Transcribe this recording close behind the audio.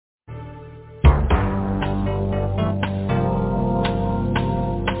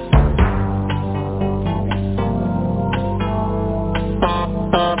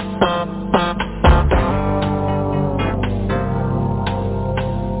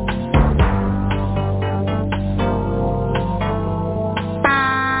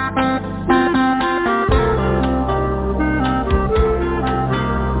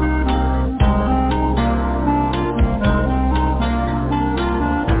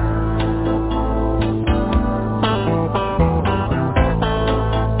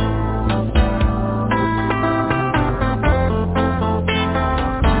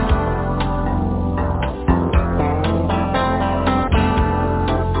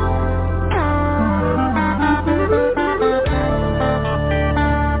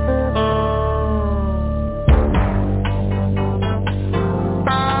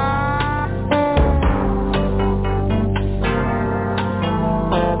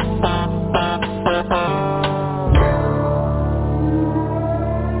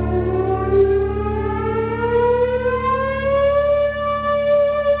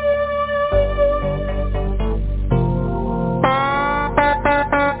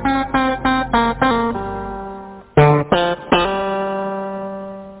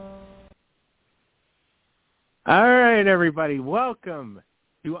everybody. Welcome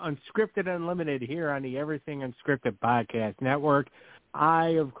to Unscripted Unlimited here on the Everything Unscripted Podcast Network.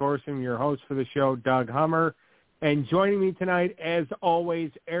 I, of course, am your host for the show, Doug Hummer. And joining me tonight, as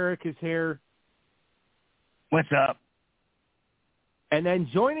always, Eric is here. What's up? And then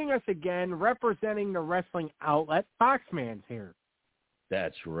joining us again, representing the Wrestling Outlet, Boxmon's here.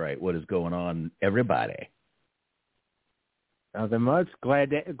 That's right. What is going on, everybody? Nothing much. Glad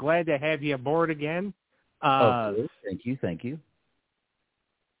to have you aboard again. Thank you.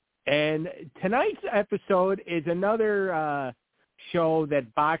 And tonight's episode is another show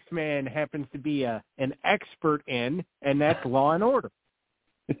that Boxman happens to be an expert in, and that's Law and Order.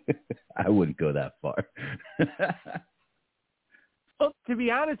 I wouldn't go that far. Well, to be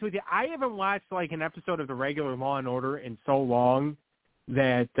honest with you, I haven't watched like an episode of the regular Law and Order in so long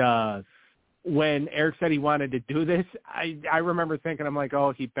that when Eric said he wanted to do this, I remember thinking, I'm like,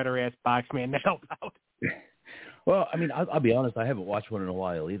 oh, he better ask Boxman to help out. Well, I mean, I'll be honest. I haven't watched one in a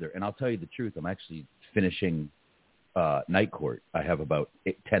while either. And I'll tell you the truth. I'm actually finishing Night Court. I have about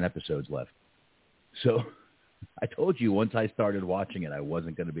 10 episodes left. So I told you once I started watching it, I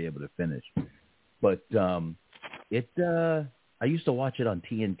wasn't going to be able to finish. But I used to watch it on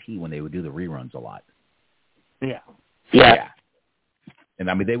TNT when they would do the reruns a lot. Yeah. And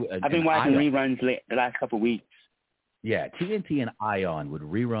I mean, I've been watching reruns the last couple of weeks. Yeah, TNT and Ion would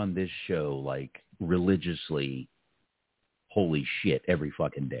rerun this show like religiously. Holy shit! Every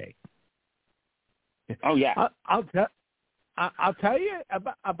fucking day. Oh yeah. I'll tell you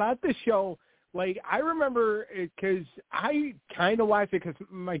about the show. Like I remember because I kind of watched it because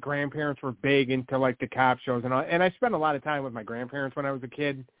my grandparents were big into like the cop shows and all, and I spent a lot of time with my grandparents when I was a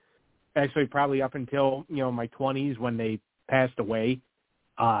kid. Actually, probably up until my 20s when they passed away.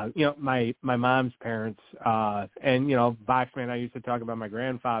 My mom's parents, and, Boxman, I used to talk about my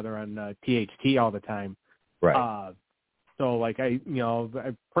grandfather on THT all the time. Right. So, like, I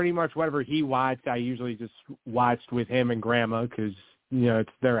pretty much whatever he watched, I usually just watched with him and Grandma because, it's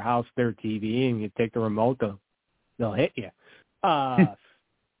their house, their TV, and you take the remote, they'll hit you.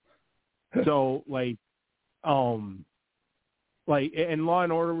 So, and Law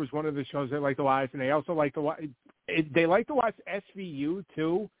and Order was one of the shows they like to watch, and they also like to watch. They like to watch SVU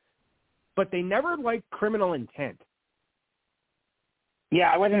too, but they never liked Criminal Intent.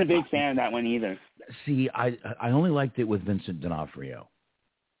 Yeah, I wasn't a big fan of that one either. See, I only liked it with Vincent D'Onofrio.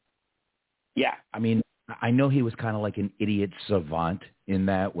 Yeah. I mean, I know he was kind of like an idiot savant in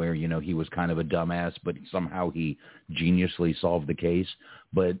that, where, he was kind of a dumbass, but somehow he geniusly solved the case.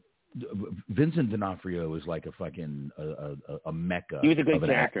 But Vincent D'Onofrio is like a fucking a mecca. He was a good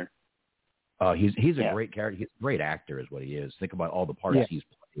character. He's a great character. He's a great actor is what he is. Think about all the parts he's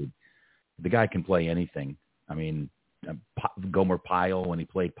played. The guy can play anything. I mean, Gomer Pyle, when he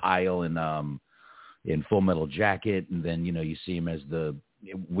played Pyle in Full Metal Jacket, and then, you see him as the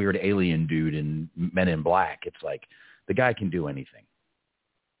weird alien dude in Men in Black. It's like the guy can do anything.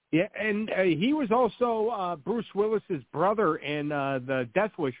 Yeah, and he was also Bruce Willis's brother in the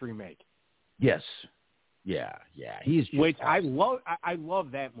Death Wish remake. Yes. Yeah. He's just which awesome. I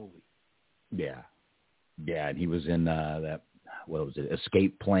love that movie. Yeah, and he was in that, what was it,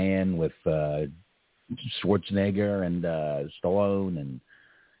 Escape Plan with Schwarzenegger and Stallone, and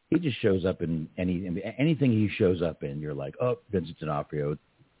he just shows up in anything he shows up in. You're like, oh, Vincent D'Onofrio, it's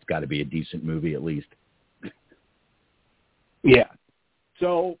got to be a decent movie at least. Yeah.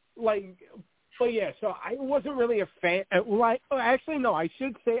 So, so I wasn't really a fan. Actually, no, I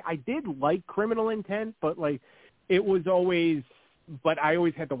should say I did like Criminal Intent, but it was always. But I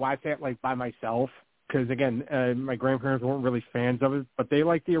always had to watch that by myself because, again, my grandparents weren't really fans of it, but they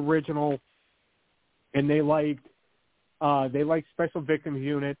liked the original, and they liked Special Victims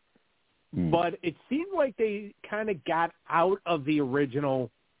Unit. But it seemed like they kind of got out of the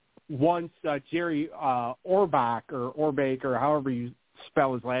original once Jerry Orbach or however you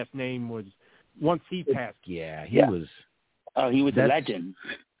spell his last name once he passed. Yeah, he was. Oh, he was a legend.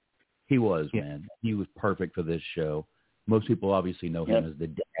 He was, man. He was perfect for this show. Most people obviously know him as the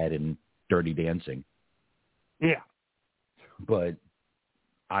dad in Dirty Dancing. Yeah. But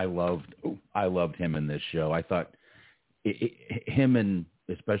I loved him in this show. I thought him, and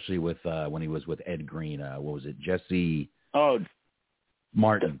especially with when he was with Ed Green, what was it, Jesse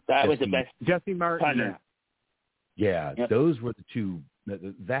Martin. That was the best. Jesse Martin. Yeah, those were the two.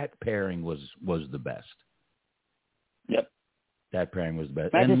 That pairing was the best. Yep. That pairing was the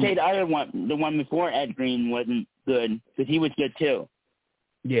best. Not to say the other one, the one before Ed Green wasn't good, because he was good too.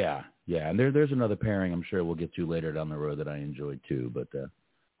 Yeah, and there's another pairing I'm sure we'll get to later down the road that I enjoyed too, but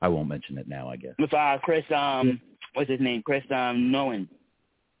I won't mention it now, I guess. With Chris, what's his name? Chris Nolan.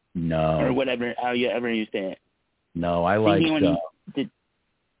 No. Or whatever, however you say it. No, I liked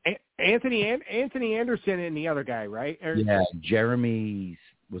Anthony Anderson and the other guy, right? Yeah, Jeremy.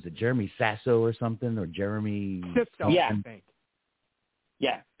 Was it Jeremy Sasso or something, or Jeremy? Sisto, yeah, I think.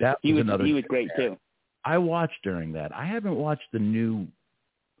 Yeah, he was great too. I watched during that. I haven't watched the new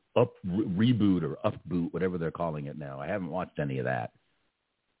reboot or upboot, whatever they're calling it now. I haven't watched any of that.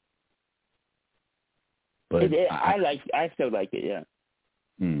 But I still like it. Yeah.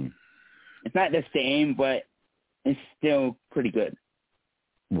 It's not the same, but it's still pretty good.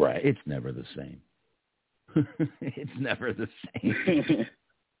 Right. It's never the same. It's never the same.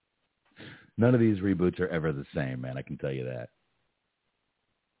 None of these reboots are ever the same, man. I can tell you that.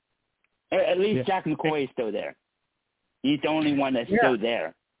 At least Jack McCoy is still there. He's the only one that's still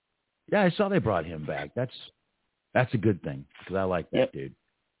there. Yeah, I saw they brought him back. That's a good thing because I like that dude.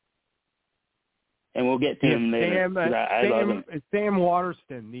 And we'll get to him later. I love him. Sam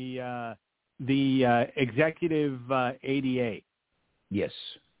Waterston, the executive ADA. Yes.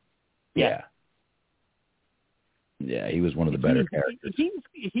 Yeah. Yeah, he was one of the better characters.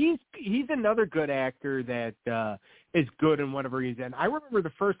 He's another good actor that is good in whatever he's in. I remember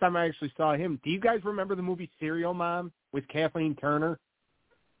the first time I actually saw him. Do you guys remember the movie Serial Mom with Kathleen Turner?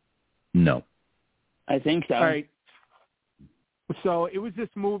 No. I think so. All right. So it was this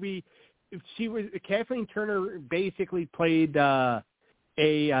movie. Kathleen Turner basically played a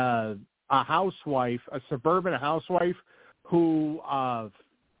housewife, a suburban housewife who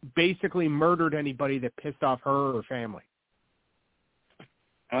basically murdered anybody that pissed off her or her family.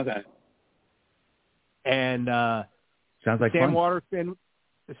 Okay. And sounds like Sam fun.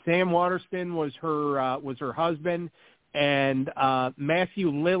 Waterston was her husband, and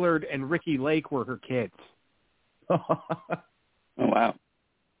Matthew Lillard and Ricky Lake were her kids. Oh wow.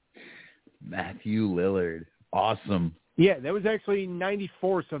 Matthew Lillard. Awesome. Yeah, that was actually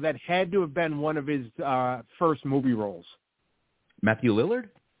 94, so that had to have been one of his first movie roles. Matthew Lillard?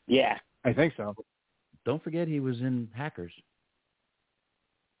 Yeah. I think so. Don't forget he was in Hackers.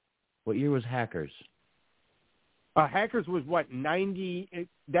 What year was Hackers? Hackers was what, 90?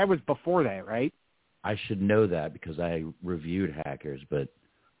 That was before that, right? I should know that because I reviewed Hackers, but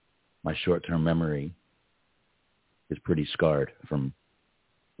my short-term memory is pretty scarred from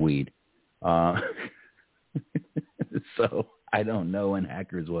weed. So I don't know when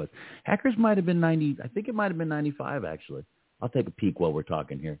Hackers was. Hackers might have been 90. I think it might have been 95, actually. I'll take a peek while we're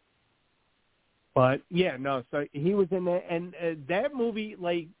talking here. But, yeah, no, so he was in that. And that movie,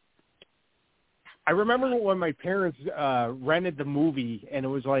 like, I remember when my parents rented the movie, and it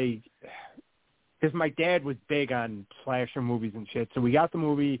was like, because my dad was big on slasher movies and shit. So we got the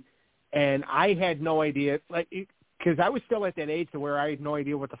movie, and I had no idea, like, because I was still at that age to where I had no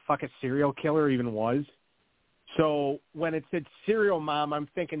idea what the fuck a serial killer even was. So when it said Serial Mom, I'm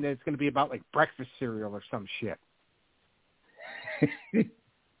thinking that it's going to be about, like, breakfast cereal or some shit.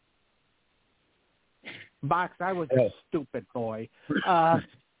 Box, I was a stupid boy.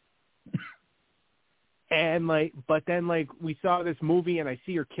 And, like, but then, like, we saw this movie, and I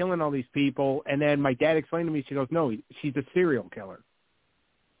see her killing all these people, and then my dad explained to me, she goes, no, she's a serial killer.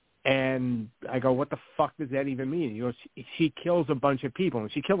 And I go, what the fuck does that even mean? He goes, she kills a bunch of people,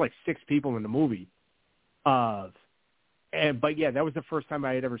 and she killed, like, 6 people in the movie. But yeah, that was the first time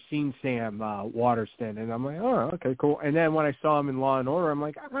I had ever seen Sam Waterston, and I'm like, oh, okay, cool. And then when I saw him in Law and Order, I'm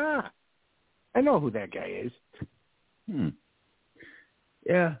like, I know who that guy is.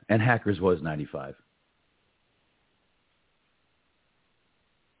 Yeah, and Hackers was 95.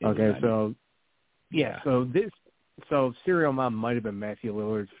 Okay, so yeah, so Serial Mom might have been Matthew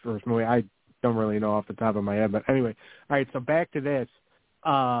Lillard's first movie. I don't really know off the top of my head, but anyway, all right. So back to this.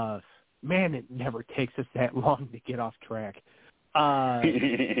 Man, it never takes us that long to get off track.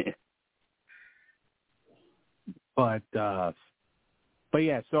 But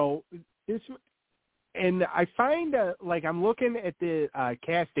yeah, so this, and I find like I'm looking at the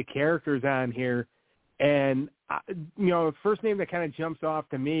cast of characters on here, and the first name that kind of jumps off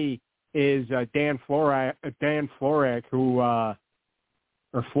to me is Dan Florek, who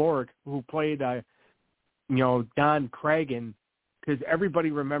played Don Cragen, because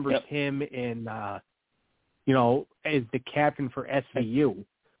everybody remembers him in as the captain for SVU.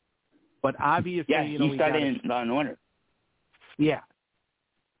 But obviously, he started in Law and Order. Yeah.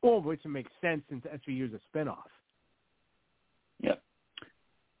 Well, which makes sense since SVU is a spinoff. Yep.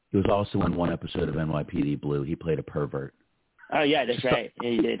 He was also in one episode of NYPD Blue. He played a pervert. Oh, yeah, that's right. Yeah,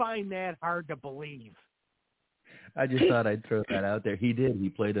 he did. I find that hard to believe. I just thought I'd throw that out there. He did. He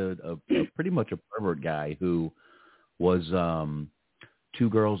played a pretty much a pervert guy who was 2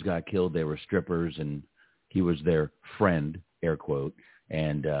 girls got killed. They were strippers, and he was their friend, air quote,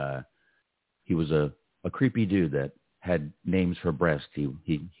 and he was a a creepy dude that had names for breasts. He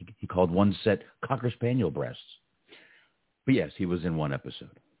called one set Cocker Spaniel breasts. But yes, he was in one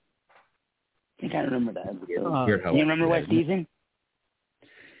episode. I think I remember that episode. Do you remember what season?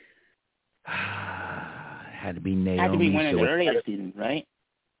 Had to be Naomi. Had to be one of the earlier seasons, right?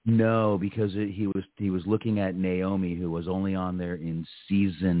 No, because he was looking at Naomi, who was only on there in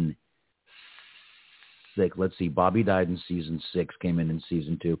season 6. Let's see, Bobby died in season 6, came in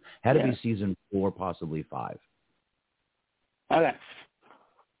season 2. Had to be season 4, possibly 5. Okay.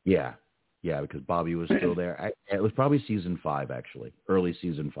 Yeah, because Bobby was still there. It was probably season 5, actually, early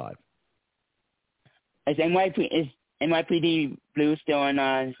season 5. Is NYPD Blue still on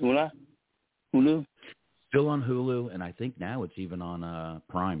Hulu? Still on Hulu, and I think now it's even on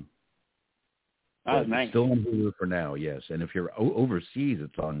Prime. Oh, nice. It's still on Hulu for now, yes. And if you're overseas,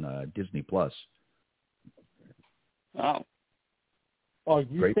 it's on Disney Plus. Oh. Oh,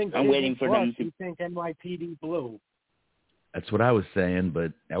 you Great. think I'm waiting for them to... You think NYPD Blue? That's what I was saying,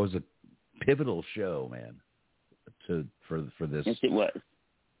 but that was a pivotal show, man. For this. Yes, it was.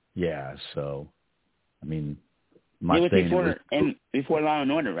 Yeah, so I mean, before Law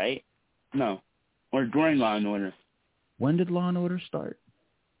and Order, right? No, or during Law and Order. When did Law and Order start?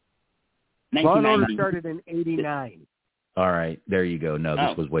 Law and Order started in '89. All right, there you go. No,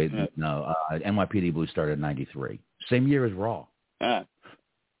 this was NYPD Blue started in '93, same year as Raw. I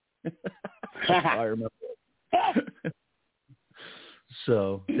remember.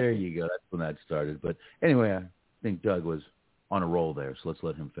 So there you go. That's when that started. But anyway, I think Doug was on a roll there, so let's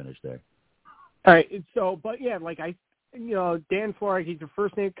let him finish there. All right. So, but yeah, like Dan Florek, he's the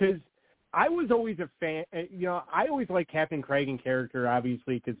first name because I was always a fan. I always liked Captain Craig and character,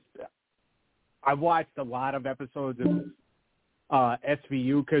 obviously, because I watched a lot of episodes of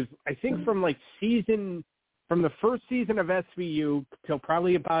SVU. Because I think from the first season of SVU till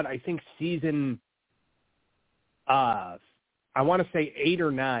probably about season I want to say 8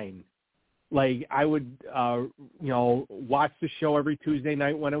 or 9. Like I would, watch the show every Tuesday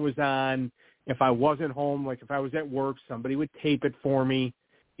night when it was on. If I wasn't home, like if I was at work, somebody would tape it for me,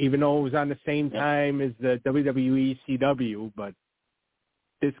 even though it was on the same time as the WWE CW. But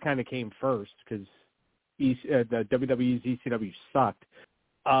this kind of came first because the WWE's ECW sucked.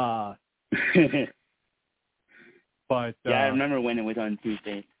 But I remember when it was on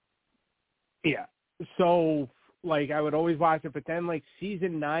Tuesday. Yeah. So. Like, I would always watch it, but then, like,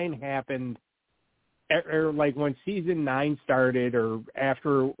 season 9 happened, or like, when season 9 started, or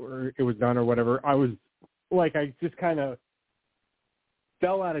after it was done, or whatever, I was, like, I just kind of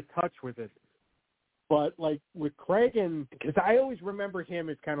fell out of touch with it. But, like, with Craig, because I always remember him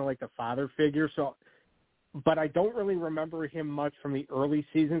as kind of like the father figure, so, but I don't really remember him much from the early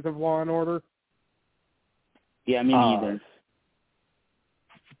seasons of Law & Order. Yeah, me neither.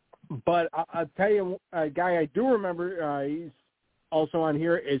 But I'll tell you, a guy I do remember, he's also on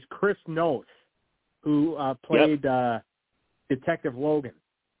here, is Chris Noth, who played Detective Logan.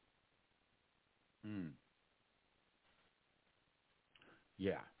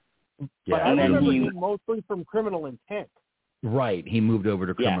 Yeah. But I remember him mostly from Criminal Intent. Right. He moved over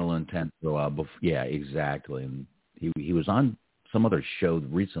to Criminal Intent. So, yeah, exactly. And he was on some other show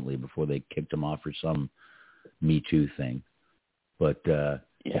recently before they kicked him off for some Me Too thing. But,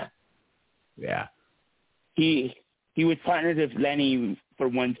 yeah. He was partners with Lenny for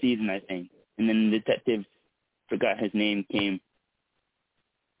one season, I think. And then the detective, forgot his name, came.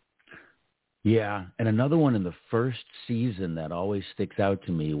 Yeah, and another one in the first season that always sticks out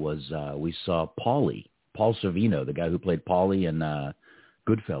to me was we saw Paul Sorvino, the guy who played Paulie in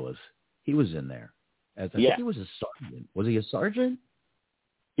Goodfellas. He was in there. I think he was a sergeant. Was he a sergeant?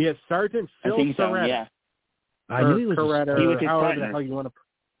 Yeah, Sergeant Phil I think so, Coretta. yeah. I knew he was Coretta, he was his however partner. the hell you want to...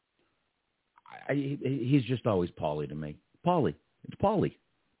 He's just always Paulie to me. Paulie. It's Paulie.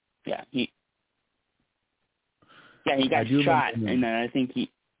 Yeah, he got shot, and I think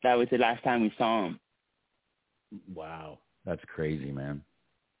that was the last time we saw him. Wow, that's crazy, man.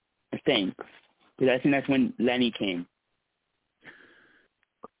 I think. Because I think that's when Lenny came.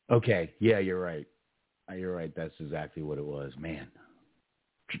 Okay, yeah, you're right. You're right, that's exactly what it was. Man,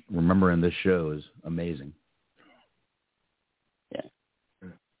 remembering this show is amazing. Yeah.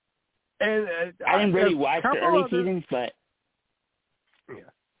 And I didn't really watch the early seasons, but... Yeah.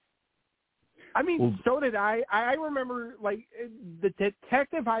 I mean, so did I. I remember, like, the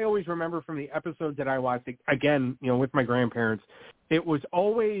detective I always remember from the episodes that I watched, again, with my grandparents, it was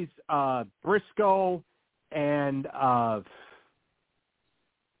always Briscoe and,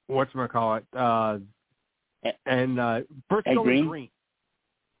 whatchamacallit, and Briscoe and Green.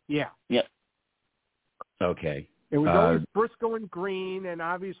 Yeah. Yep. Okay. It was always Briscoe and Green, and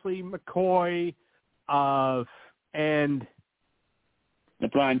obviously McCoy, And the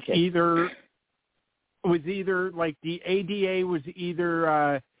blonde chick. either like the ADA was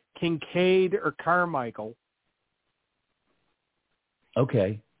either Kincaid or Carmichael.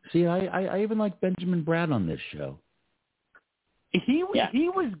 Okay. See, I even like Benjamin Bratt on this show. He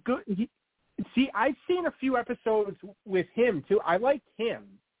was good. I've seen a few episodes with him too. I liked him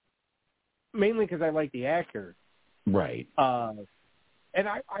mainly because I like the actor. Right. And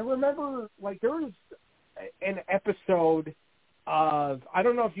I remember, like, there was an episode of, I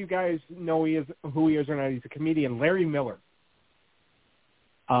don't know if you guys know who he is or not. He's a comedian, Larry Miller.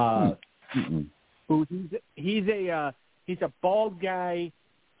 Who he's a bald guy.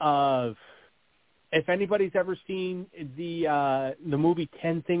 If anybody's ever seen the movie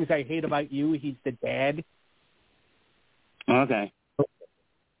 10 Things I Hate About You, he's the dad. Okay.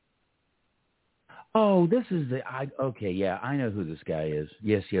 Oh, this is okay, yeah, I know who this guy is.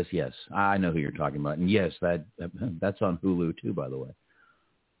 Yes. I know who you're talking about. And yes, that's on Hulu too, by the way.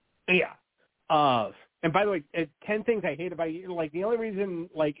 Yeah. And by the way, 10 Things I Hate About You, like, the only reason,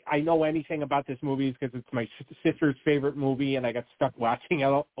 like, I know anything about this movie is because it's my sister's favorite movie, and I got stuck watching it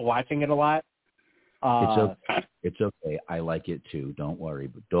a lot. It's okay. I like it too. Don't worry,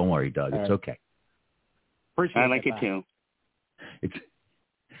 Doug. It's okay. Appreciate I like it too.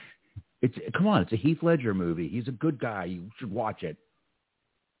 It's come on. It's a Heath Ledger movie. He's a good guy. You should watch it.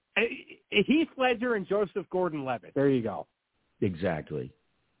 Heath Ledger and Joseph Gordon-Levitt. There you go. Exactly.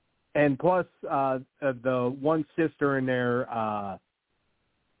 And plus the one sister in there,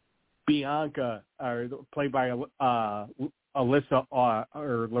 Bianca, played by Alyssa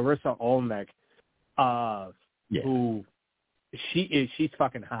or Larissa Olmec. Who she's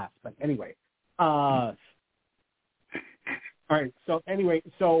fucking hot. But anyway, all right. So anyway,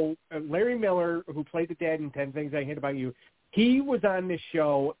 Larry Miller, who played the dad in 10 Things I Hate About You, he was on this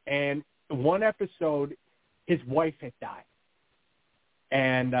show, and one episode, his wife had died,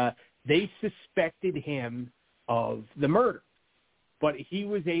 and they suspected him of the murder, but he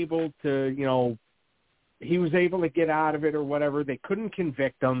was able to, get out of it or whatever. They couldn't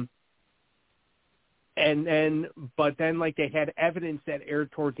convict him. But then, like, they had evidence that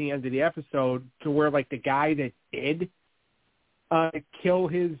aired towards the end of the episode to where, like, the guy that did kill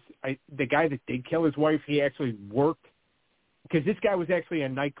his wife, he actually worked, because this guy was actually a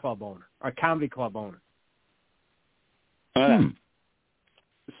nightclub owner, a comedy club owner.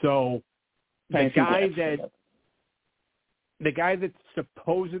 So the guy that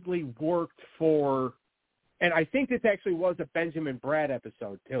supposedly worked for, and I think this actually was a Benjamin Bratt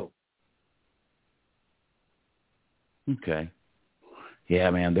episode too. Okay. Yeah,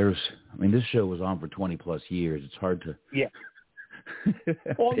 man, this show was on for 20 plus years. It's hard to. Yeah.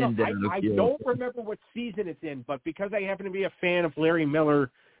 Well, no, I don't remember what season it's in, but because I happen to be a fan of Larry Miller,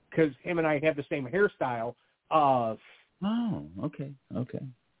 because him and I have the same hairstyle. Oh, okay.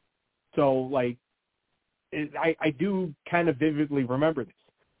 So, like, I do kind of vividly remember this.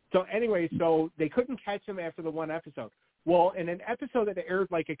 So anyway, so they couldn't catch him after the one episode. Well, in an episode that aired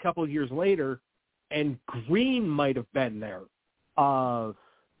like a couple of years later, and Green might have been there.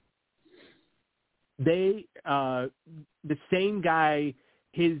 The same guy,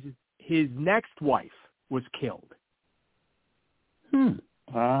 his next wife was killed.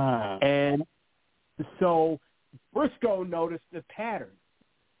 And so Briscoe noticed the pattern.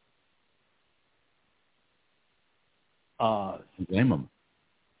 Blame him.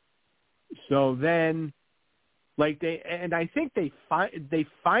 So then, like, I think they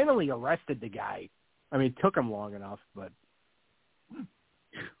finally arrested the guy. I mean, it took him long enough, but.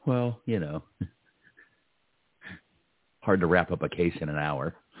 Well, hard to wrap up a case in an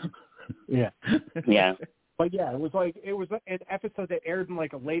hour. Yeah. Yeah. But yeah, it was an episode that aired in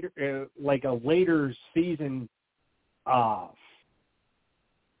like a later season, because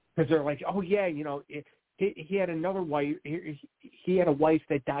they're like, oh yeah, he had another wife. He had a wife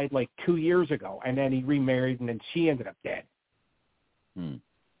that died like 2 years ago, and then he remarried, and then she ended up dead.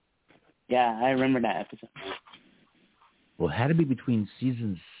 Yeah, I remember that episode. Well, it had to be between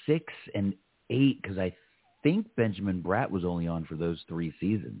season 6 and 8, because I think Benjamin Bratt was only on for those 3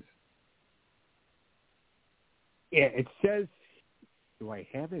 seasons. Yeah, it says. Do I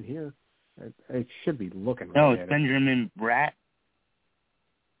have it here? I should be looking. No, it's Benjamin Bratt.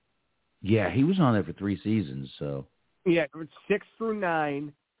 Yeah, he was on there for 3 seasons. So. Yeah, it was 6 through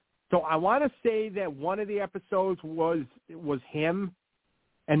 9. So I want to say that one of the episodes was him,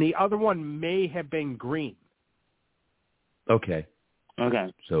 and the other one may have been Green. Okay.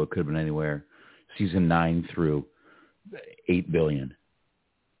 So it could have been anywhere. Season 9 through 8 billion.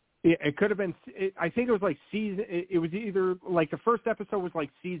 Yeah, it could have been. I think it was like season. It was either like the first episode was like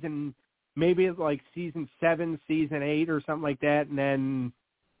season maybe like season 7, season 8 or something like that, and then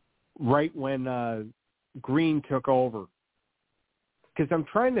right when Green took over. Because I'm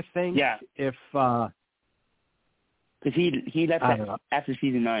trying to think if... Because he left after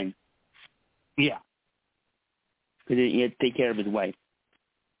season 9. Yeah. Because he had to take care of his wife.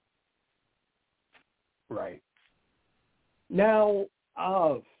 Right. Now,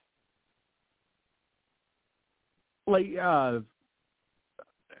 I'm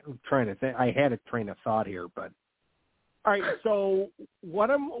trying to think. I had a train of thought here, but all right. So what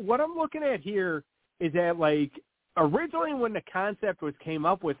I'm looking at here is that, like, originally when the concept came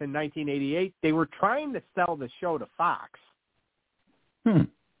up with in 1988, they were trying to sell the show to Fox.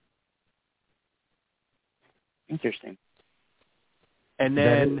 Interesting. And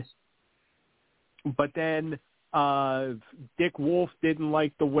then, but then Dick Wolf didn't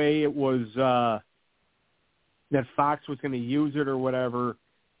like the way it was that Fox was going to use it or whatever,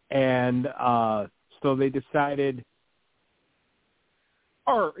 and so they decided.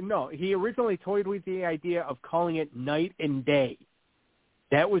 Or no, he originally toyed with the idea of calling it Night and Day.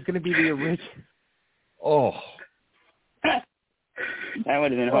 That was going to be the original. Oh, that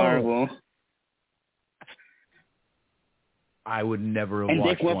would have been horrible. I would never have and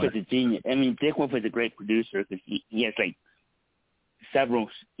watched Dick Wolf one. is a genius. I mean, Dick Wolf is a great producer because he has like several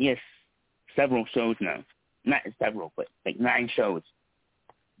shows now. Not several, but like 9 shows.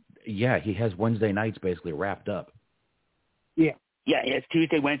 Yeah, he has Wednesday nights basically wrapped up. Yeah. Yeah, he has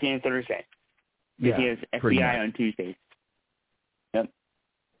Tuesday, Wednesday, and Thursday. Yeah, he has FBI on Tuesdays. Yep.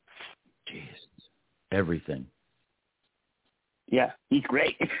 Jeez. Everything. Yeah, he's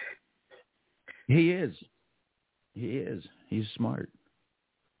great. He is. He's smart.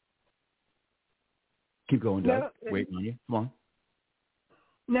 Keep going, Doug. Waiting on you. Come on.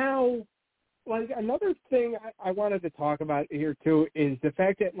 Now, like, another thing I wanted to talk about here, too, is the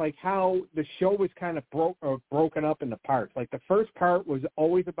fact that, like, how the show was kind of broken up into parts. Like, the first part was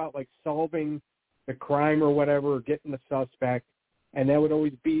always about, like, solving the crime or whatever, or getting the suspect. And that would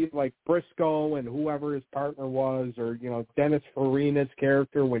always be, like, Briscoe and whoever his partner was, or, you know, Dennis Farina's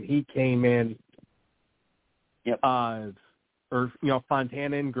character when he came in. Yep. Or, you know,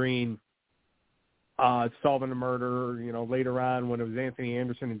 Fontana and Green solving a murder, you know, later on when it was Anthony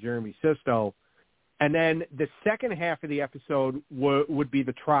Anderson and Jeremy Sisto. And then the second half of the episode would be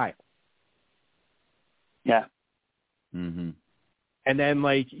the trial. Yeah. Mm-hmm. And then,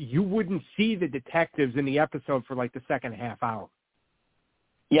 like, you wouldn't see the detectives in the episode for, like, the second half hour.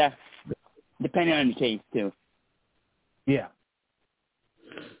 Yeah. Depending on the case, too. Yeah.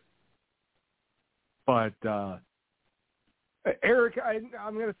 But, Eric,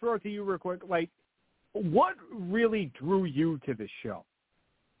 I'm going to throw it to you real quick. Like, what really drew you to the show?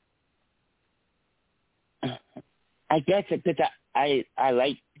 I guess because I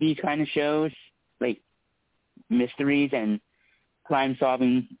like these kind of shows, like mysteries and crime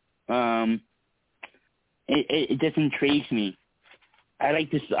solving. It just intrigues me. I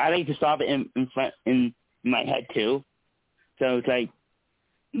like to solve it in my head too. So it's like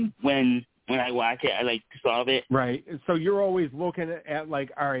when I watch it, I like to solve it. Right. So you're always looking at,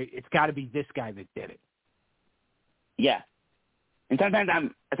 like, all right, it's got to be this guy that did it. Yeah. And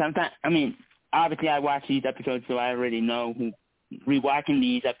sometimes I mean, obviously I watch these episodes, so I already know who. Rewatching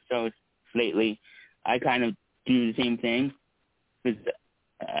these episodes lately, I kind of do the same thing.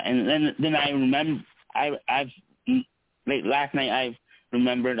 And then I remember, I've like last night I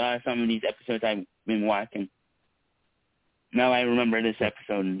remembered some of these episodes I've been watching. Now I remember this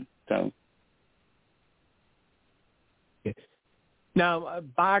episode, so. Now,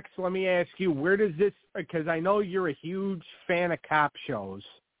 Box, let me ask you, where does this, because I know you're a huge fan of cop shows.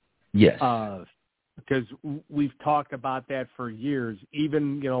 Yes. Because we've talked about that for years.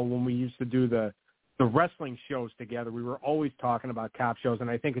 Even, you know, when we used to do the wrestling shows together, we were always talking about cop shows, and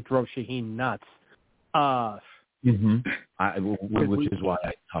I think it drove Shaheen nuts. Mm-hmm. Which is why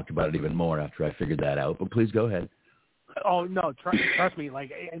I talked about it even more after I figured that out. But please go ahead. Oh, no, trust me.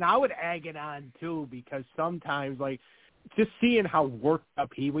 Like, and I would egg it on, too, because sometimes, like, just seeing how worked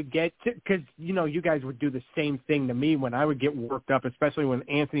up he would get, because, you know, you guys would do the same thing to me when I would get worked up, especially when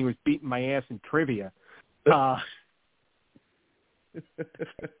Anthony was beating my ass in trivia. So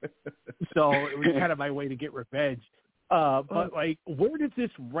it was kind of my way to get revenge. But, like, where does this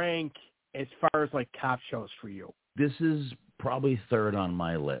rank as far as, like, cop shows for you? This is probably third on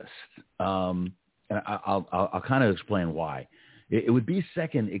my list. And I'll kind of explain why. It would be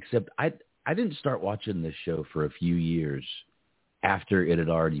second, except I didn't start watching this show for a few years after it had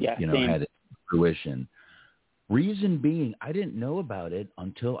already, had its fruition. Reason being, I didn't know about it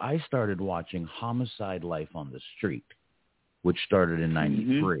until I started watching Homicide: Life on the Street, which started in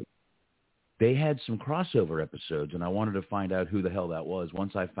 '93. they had some crossover episodes, and I wanted to find out who the hell that was.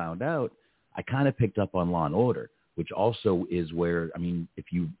 Once I found out, I kind of picked up on Law and Order, which also is where, I mean, if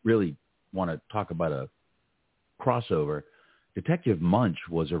you really want to talk about a crossover, Detective Munch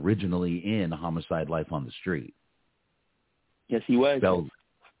was originally in Homicide: Life on the Street. Yes, he was.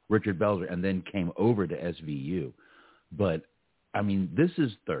 Richard Belzer, and then came over to SVU. But, I mean, this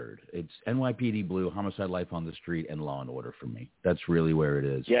is third. It's NYPD Blue, Homicide: Life on the Street, and Law and Order for me. That's really where it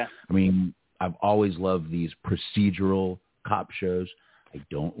is. Yeah. I mean, I've always loved these procedural cop shows. I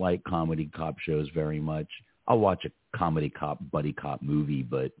don't like comedy cop shows very much. I'll watch a comedy cop, buddy cop movie,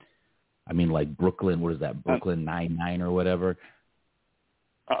 but, I mean, like Brooklyn, what is that, Brooklyn Nine-Nine or whatever?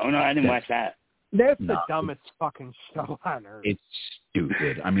 Oh, no, I didn't watch that. That's the dumbest fucking show on earth. It's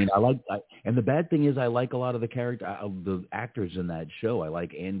stupid. I mean, and the bad thing is I like a lot of the actors in that show. I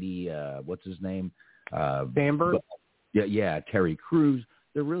like Andy, what's his name? Samberg? Yeah, Terry Crews.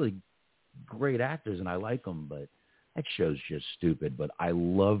 They're really great actors, and I like them, but that show's just stupid. But I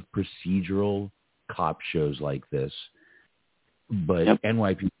love procedural cop shows like this. But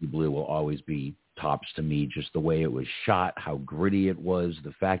NYPD Blue will always be tops to me, just the way it was shot, how gritty it was,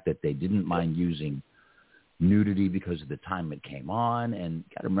 the fact that they didn't mind using nudity because of the time it came on. And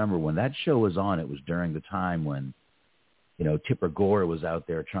got to remember, when that show was on, it was during the time when, you know, Tipper Gore was out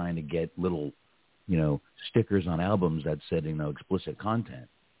there trying to get little, you know, stickers on albums that said, you know, explicit content.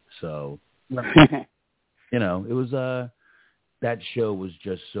 So, you know, it was, that show was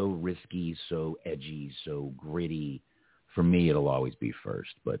just so risky, so edgy, so gritty. For me, it'll always be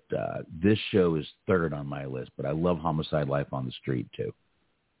first. But this show is third on my list. But I love Homicide: Life on the Street, too.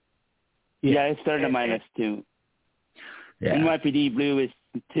 Yeah, it's third on my list, too. Yeah. NYPD Blue is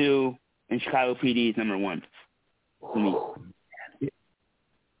 2, and Chicago PD is number 1 for me.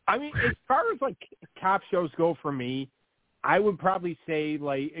 I mean, as far as, like, cop shows go for me, I would probably say,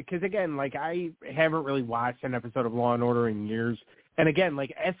 like, because, again, like, I haven't really watched an episode of Law & Order in years. And again,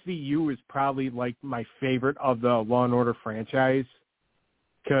 like, SVU is probably, like, my favorite of the Law & Order franchise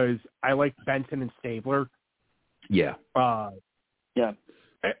because I like Benson and Stabler. Yeah. Yeah.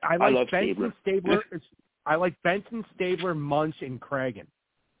 I like love Benson, Stabler. I like Benson, Stabler, Munch, and Cragen.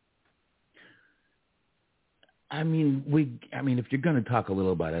 I mean, if you're going to talk a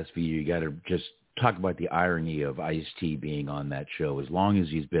little about SVU, you got to just talk about the irony of Ice-T being on that show as long as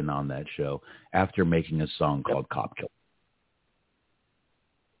he's been on that show after making a song called Cop Killer.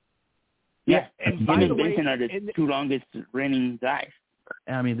 Yeah, and by the way, Benson are the two longest reigning guys.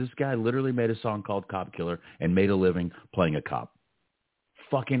 I mean, this guy literally made a song called Cop Killer and made a living playing a cop.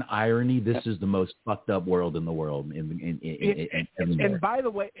 Fucking irony! This is the most fucked up world in the world. And by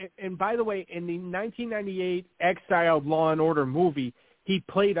the way, in the 1998 exiled Law and Order movie, he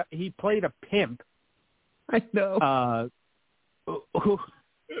played a pimp. I know.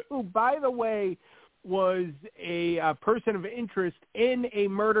 Who, by the way, was a person of interest in a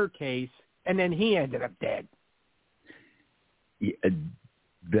murder case, and then he ended up dead. Yeah,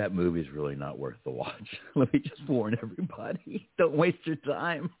 that movie is really not worth the watch. Let me just warn everybody. Don't waste your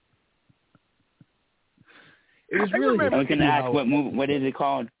time. It was really. I was going to ask what is it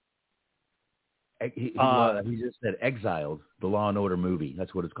called? He just said Exiled, the Law and Order movie.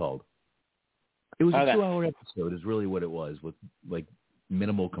 That's what it's called. It was a 2-hour episode is really what it was, with like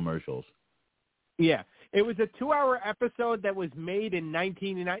minimal commercials. Yeah, it was a 2-hour episode that was made in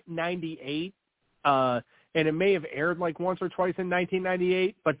 1998, and it may have aired like once or twice in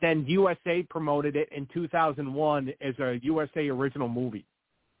 1998, but then USA promoted it in 2001 as a USA original movie.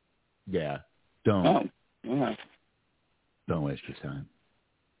 Yeah, don't waste your time.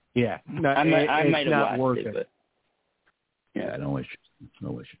 Yeah, no, I might have watched it, but yeah, don't waste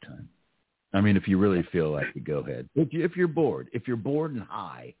your time. I mean, if you really feel like it, go ahead. If you're bored and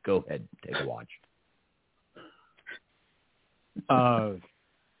high, go ahead and take a watch. All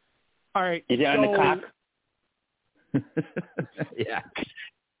right. Is it on the cock? Yeah.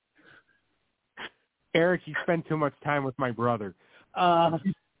 Eric, you spend too much time with my brother.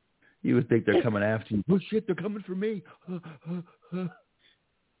 You would think they're coming after you. Oh, shit, they're coming for me.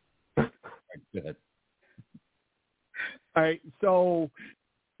 Good. All right, so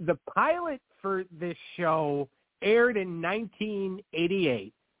the pilot for this show aired in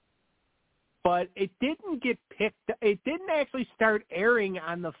 1988, but it didn't get picked. It didn't actually start airing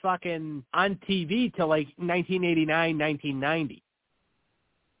on TV till like 1989, 1990.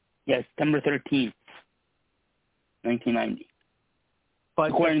 Yes, September 13th, 1990. But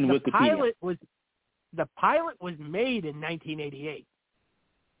according to Wikipedia, the pilot was made in 1988.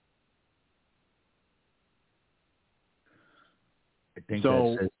 think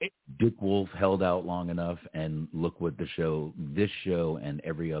So that says Dick Wolf held out long enough, and look what this show and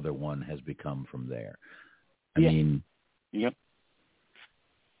every other one has become from there. I mean, yep.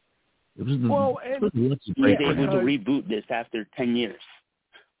 It was He was able to reboot this after 10 years.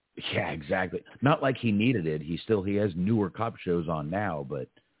 Yeah, exactly. Not like he needed it. He has newer cop shows on now, but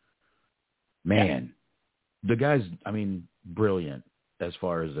man, the guy's, I mean, brilliant as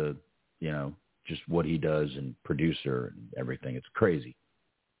far as just what he does and producer and everything. It's crazy.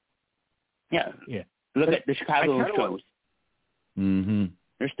 Yeah. Look at the Chicago shows. Mm-hmm.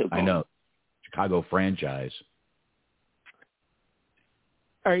 They're still going. I know. Chicago franchise.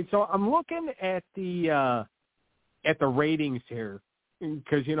 All right, so I'm looking at the ratings here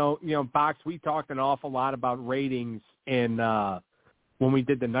because Box, we talked an awful lot about ratings in when we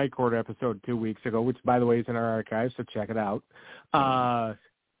did the Night Court episode 2 weeks ago, which by the way is in our archives, so check it out.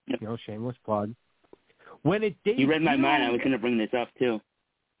 Shameless plug. When it debuted, you read my mind. I was going to bring this up too.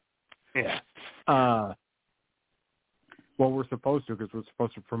 Yeah. Well, we're supposed to because we're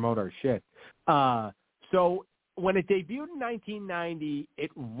supposed to promote our shit. So when it debuted in 1990,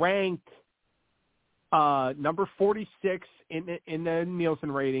 it ranked number 46 in the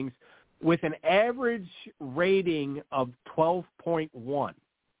Nielsen ratings with an average rating of 12.1.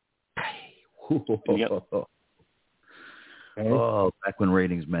 Yep. Oh, back when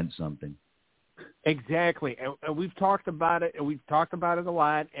ratings meant something. Exactly, and we've talked about it, and we've talked about it a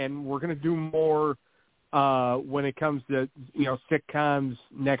lot, and we're going to do more when it comes to sitcoms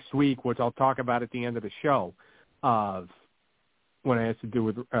next week, which I'll talk about at the end of the show. When it has to do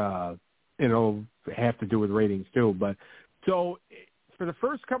with it'll have to do with ratings too. But so for the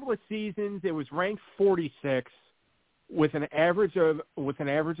first couple of seasons, it was ranked 46 with an average of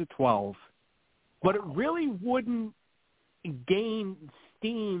 12, but it really wouldn't gain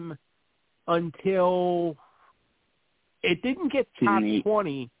steam until it didn't get top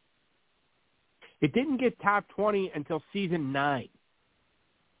 20. It didn't get top 20 until season 9.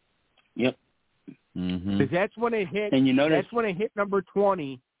 Yep. Mm-hmm. Because that's when it hit. And that's when it hit number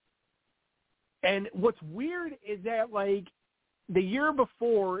 20. And what's weird is that like the year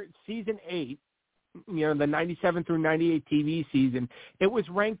before, season 8, the 97 through 98 TV season, it was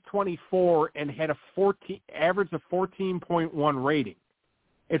ranked 24 and had a average of 14.1 rating.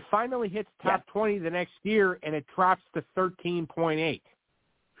 It finally hits top 20 the next year, and it drops to 13.8.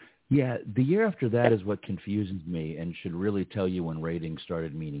 Yeah, the year after that is what confuses me and should really tell you when ratings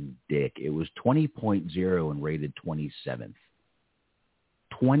started meaning dick. It was 20.0 and rated 27th.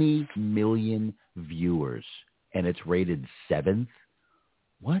 20 million viewers, and it's rated 7th?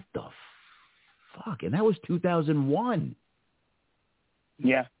 What the fuck? And that was 2001.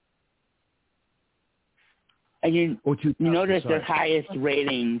 Yeah. And you notice their highest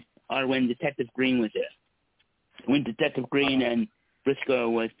ratings are when Detective Green was there. When Detective Green and Briscoe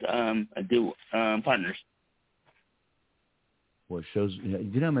was partners. Well, shows. Do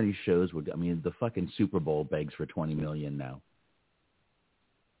you know how many shows would? I mean, the fucking Super Bowl begs for 20 million now.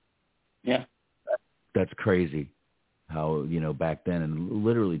 Yeah, that's crazy. How back then and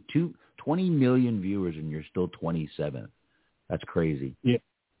literally 20 million viewers and you're still 27th. That's crazy. Yeah.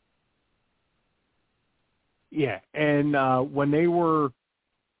 Yeah, and when they were,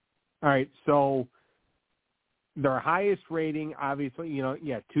 all right, so their highest rating, obviously,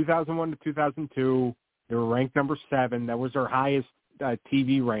 2001 to 2002, they were ranked number 7. That was their highest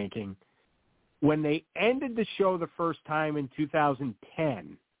TV ranking. When they ended the show the first time in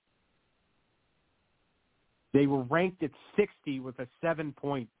 2010, they were ranked at 60 with a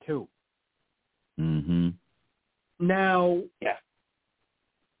 7.2. Mm-hmm. Now,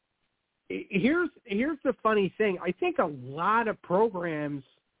 here's the funny thing. I think a lot of programs,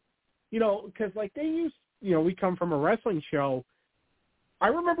 because like they used, we come from a wrestling show. I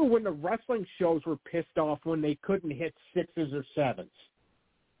remember when the wrestling shows were pissed off when they couldn't hit 6s or 7s.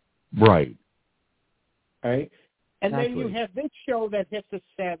 Right. Right? And exactly. then you have this show that hits a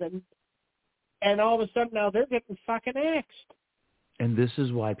 7, and all of a sudden now they're getting fucking axed. And this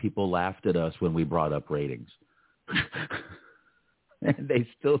is why people laughed at us when we brought up ratings. And they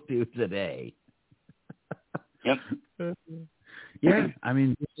still do today. Yep. Yeah, I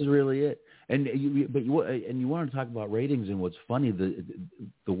mean, this is really it. And you want to talk about ratings, and what's funny,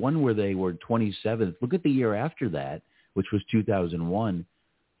 the one where they were 27th, look at the year after that, which was 2001,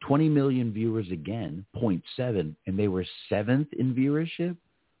 20 million viewers again, 0.7, and they were 7th in viewership?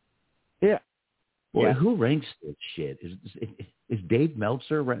 Yeah. Boy, yeah. Who ranks this shit? Is Dave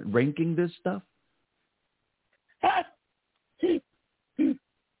Meltzer ranking this stuff?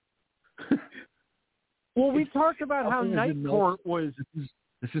 Well, we talked about how Night Court was.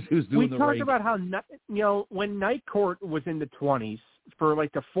 This is who's doing the We talked ranking. about how when Night Court was in the 20s, for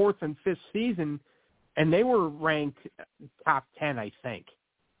like the 4th and 5th season, and they were ranked top 10, I think.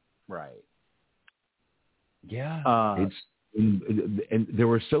 Right. Yeah. And there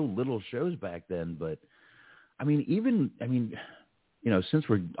were so little shows back then, but since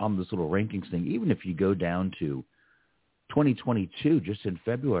we're on this little rankings thing, even if you go down to 2022, just in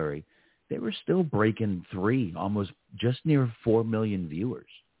February, they were still breaking 3, almost just near 4 million viewers.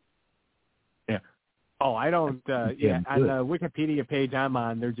 Yeah. Oh, I don't. On the Wikipedia page I'm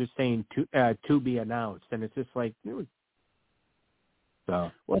on, they're just saying to be announced, and it's just like. So.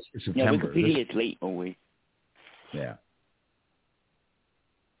 Well, it's for September. Wikipedia is late always. Yeah.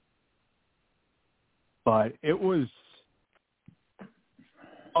 But it was.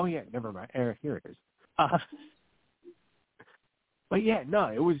 Oh yeah, never mind. Here it is. But yeah,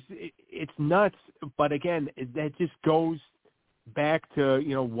 no, it's nuts. But again, that just goes back to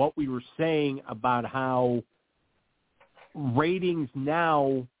what we were saying about how ratings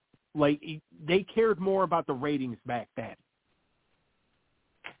now, like they cared more about the ratings back then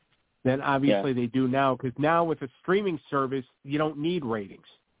than obviously they do now. Because now with a streaming service, you don't need ratings.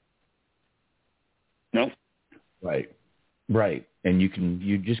 No. Right. And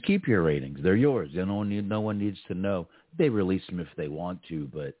you just keep your ratings. They're yours. No one needs to know. They release them if they want to,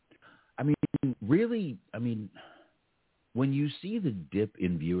 but really, when you see the dip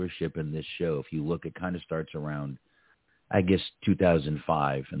in viewership in this show, if you look, it kind of starts around, I guess,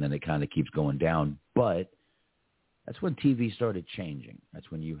 2005, and then it kind of keeps going down. But that's when TV started changing. That's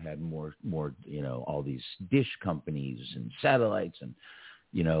when you had more, all these dish companies and satellites and,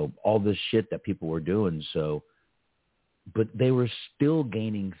 all this shit that people were doing. So, but they were still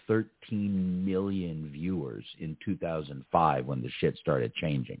gaining 13 million viewers in 2005 when the shit started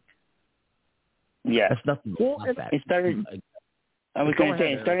changing. Yeah. That's nothing. It started. I was going to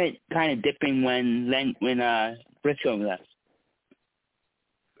say it started kind of dipping when Briscoe left.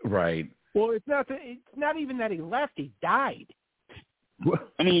 Right. Well, it's not even that he left. He died.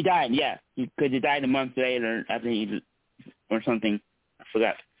 He died. Yeah, because he died a month later after or something. I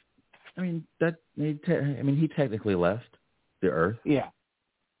forgot. He technically left the Earth. Yeah.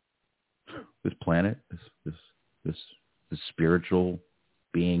 This planet, this spiritual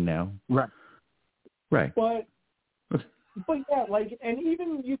being now. Right. But yeah, and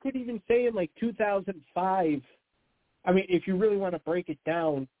even you could even say in 2005. If you really want to break it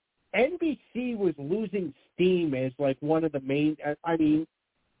down, NBC was losing steam as one of the main.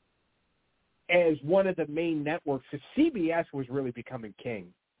 As one of the main networks, because CBS was really becoming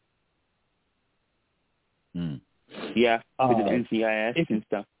king. Yeah, with the NCIS and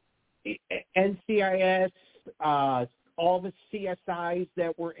stuff. NCIS, all the CSIs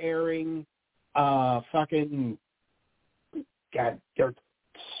that were airing, fucking, God, there are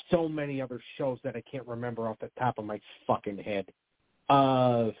so many other shows that I can't remember off the top of my fucking head.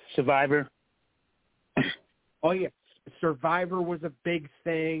 Survivor. Oh, yeah. Survivor was a big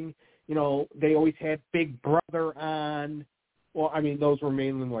thing. They always had Big Brother on. Well, those were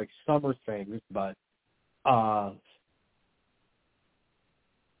mainly summer things, but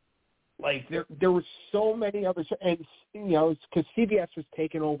there were so many others, and because CBS was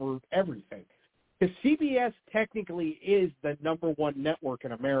taking over everything. Because CBS technically is the number one network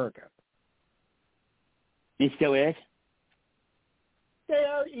in America. It still is? They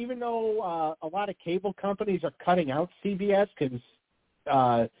are, even though a lot of cable companies are cutting out CBS because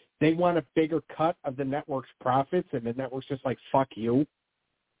they want a bigger cut of the network's profits, and the network's just fuck you.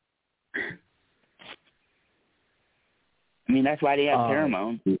 That's why they have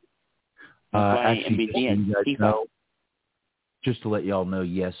Paramount. Actually, NBC just to let y'all know,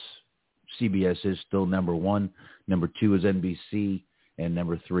 yes, CBS is still number one. Number 2 is NBC, and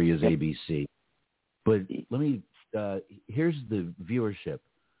number 3 is ABC. But let me. Here's the viewership: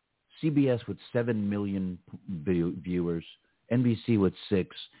 CBS with 7 million viewers, NBC with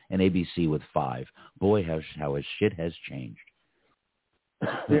 6, and ABC with 5. Boy, how his shit has changed.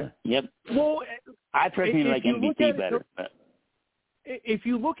 Yep. Well, I personally like NBC better. If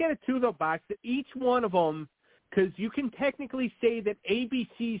you look at it too, though, Box, each one of them, because you can technically say that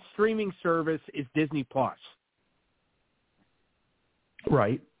ABC's streaming service is Disney Plus.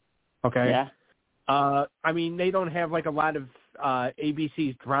 Right. Okay. Yeah. They don't have a lot of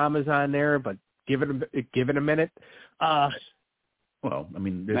ABC's dramas on there, but give it a minute. Well,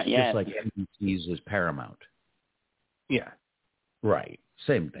 it's just like NBC's is Paramount. Yeah. Right.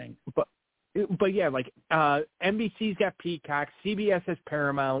 Same thing. But yeah, NBC's got Peacock, CBS has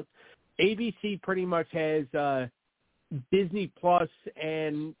Paramount, ABC pretty much has Disney Plus,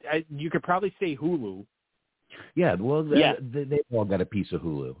 and you could probably say Hulu. Yeah, well, they've all got a piece of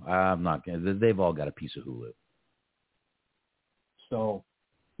Hulu. I'm not gonna. They've all got a piece of Hulu. So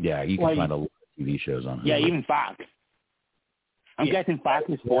yeah, you can find a lot of TV shows on Hulu. Yeah, even Fox. I'm guessing Fox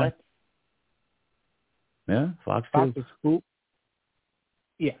is fourth. Yeah, Fox is cool.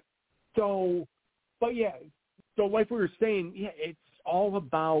 Yeah. So, but yeah, so like we were saying, yeah, it's all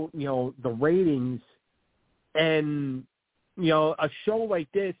about, the ratings and, a show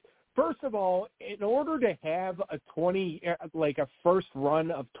like this. First of all, in order to have a first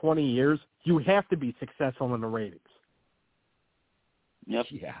run of 20 years, you have to be successful in the ratings. Yep.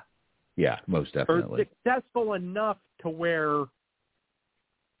 Yeah. Yeah, most definitely. Or successful enough to where,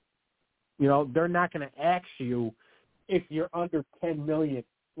 they're not going to axe you if you're under 10 million,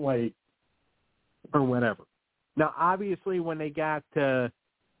 or whatever. Now, obviously, when they got to,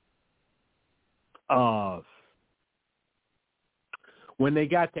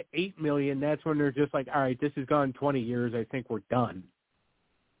 8 million, that's when they're just like, all right, this has gone 20 years. I think we're done.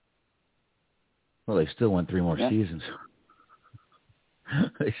 Well, they still went 3 more seasons.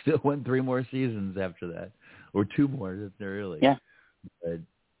 They still went 3 more seasons after that, or 2 more if they're early. Yeah. But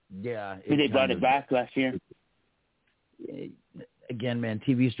yeah. They brought it back last year. Again, man,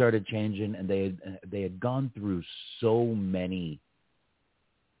 TV started changing, and they had gone through so many,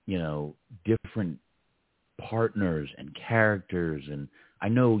 different partners and characters, and I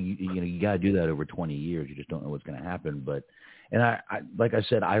know you got to do that over 20 years. You just don't know what's going to happen. But I like I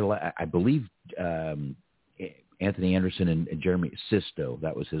said, I believe Anthony Anderson and Jeremy Sisto,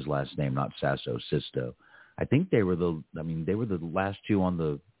 that was his last name, not Sasso, Sisto. I think they were the last 2 on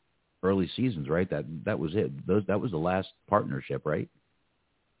the early seasons, right? That was it. That was the last partnership, right?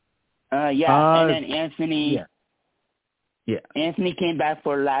 Yeah, and then Anthony. Yeah. Anthony came back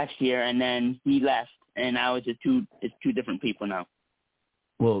for last year, and then he left, and now it's 2 different people now.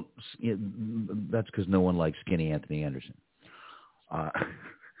 Well, that's because no one likes skinny Anthony Anderson.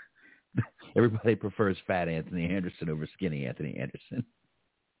 Everybody prefers fat Anthony Anderson over skinny Anthony Anderson.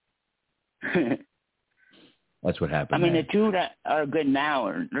 That's what happened. I mean, there. the 2 that are good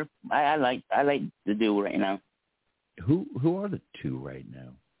now I like the duo right now. Who are the 2 right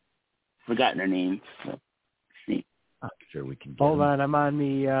now? Forgot their names. So, see. I'm sure we can get Hold him. on, I'm on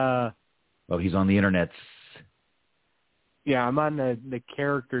the... Oh, he's on the internet. Yeah, I'm on the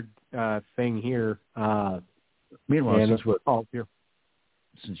character thing here. Meanwhile,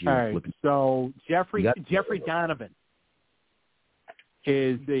 since you're all right, looking... So Jeffrey Donovan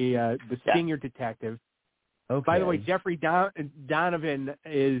is the senior detective. Okay. By the way, Jeffrey Donovan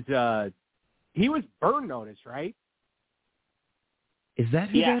is he was Burn Notice, right? Is that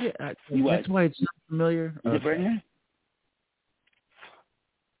who that is? That's why it's not familiar. Is it Burn?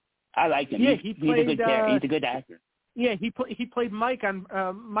 I like him. Yeah, he's a good character. He's a good actor. Yeah, he played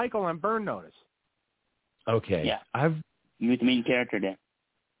Michael on Burn Notice. Okay. Yeah. He was the main character there.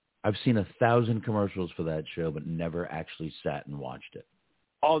 I've seen 1,000 commercials for that show, but never actually sat and watched it.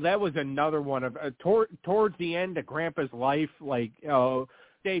 Oh, that was another one of towards the end of Grandpa's life,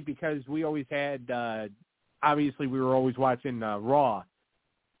 because we always had. Obviously, we were always watching Raw.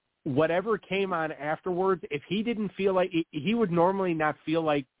 Whatever came on afterwards, if he didn't feel like he would normally not feel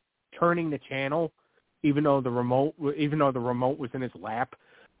like turning the channel, even though the remote was in his lap.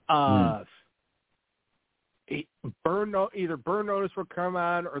 Either Burn Notice would come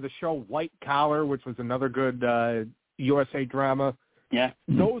on, or the show White Collar, which was another good USA drama. Yeah,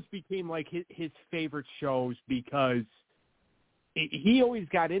 those became like his favorite shows because he always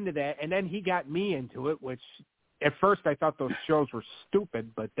got into that, and then he got me into it, which at first I thought those shows were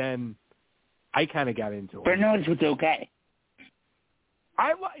stupid, but then I kind of got into it. Burn Notice was okay.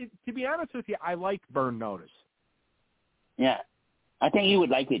 To be honest with you, I liked Burn Notice. Yeah, I think you would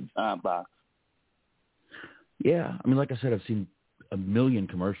like it, Bob. Yeah, I mean, like I said, I've seen a million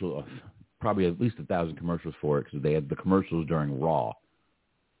commercials, probably at least 1,000 commercials for it, because they had the commercials during Raw.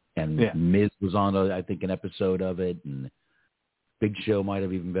 And Miz was on, I think, an episode of it, and Big Show might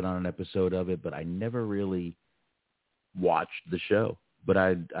have even been on an episode of it, but I never really watched the show. But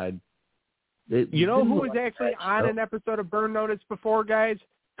you know who was actually on an episode of Burn Notice before, guys?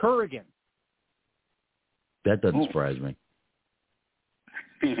 Kurrigan. That doesn't surprise me.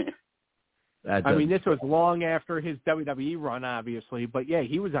 I mean, this was long after his WWE run, obviously, but yeah,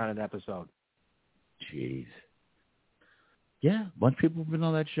 he was on an episode. Jeez. Yeah, a bunch of people have been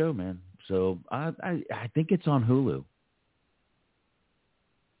on that show, man. So I think it's on Hulu.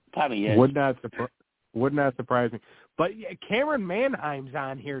 Probably is. Would not surprise me. But yeah, Cameron Manheim's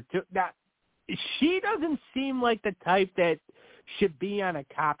on here too. Now, she doesn't seem like the type that should be on a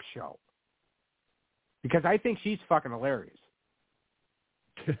cop show, because I think she's fucking hilarious.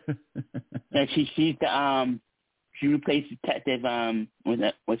 Yeah, she's the she replaced Detective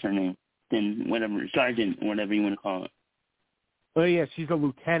what's her name? Then whatever, Sergeant, whatever you want to call it. Oh, yeah, she's a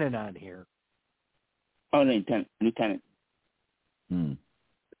lieutenant on here. Oh, lieutenant. Hmm.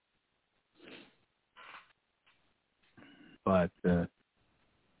 But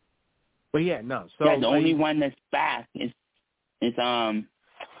yeah, no. So yeah, the only one that's back is McCoy?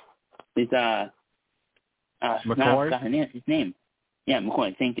 I forgot his name. Yeah,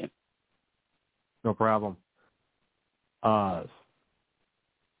 McCoy. Thank you. No problem.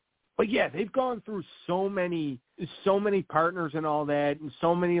 But yeah, they've gone through so many partners and all that, and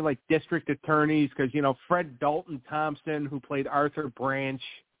so many like district attorneys, because Fred Dalton Thompson, who played Arthur Branch,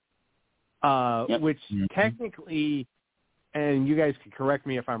 which technically, and you guys can correct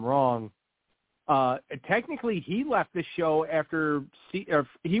me if I'm wrong, technically he left the show after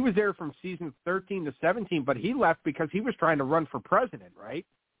he was there from season 13 to 17, but he left because he was trying to run for president, right?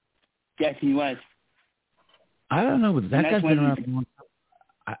 Yes, he was. I don't know, but that guy's been around for a long time.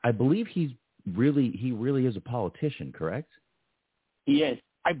 I believe he really is a politician, correct? He is.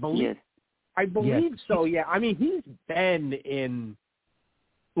 I believe so. Yeah, I mean he's been in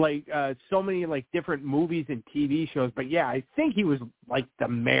like so many like different movies and TV shows, but yeah, I think he was like the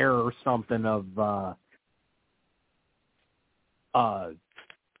mayor or something of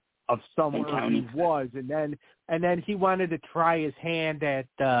somewhere he was, and then he wanted to try his hand at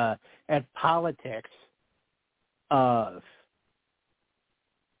politics. Or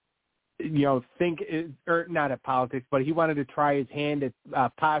not at politics, but he wanted to try his hand at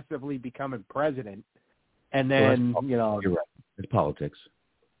possibly becoming president. And then, you're right. It's politics.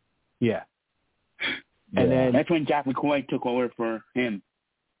 Yeah. And then that's when Jack McCoy took over for him.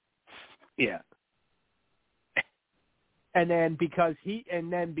 Yeah. And then because he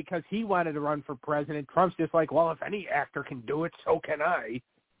wanted to run for president, Trump's just like, well, if any actor can do it, so can I.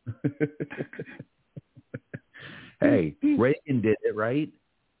 Hey, Reagan did it, right?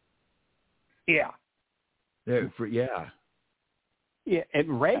 Yeah. Yeah,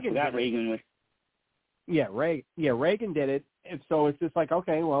 and Reagan. Reagan was. Yeah, Reagan did it, and so it's just like,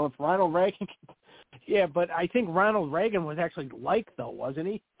 okay, well, if Ronald Reagan, yeah, but I think Ronald Reagan was actually liked, though, wasn't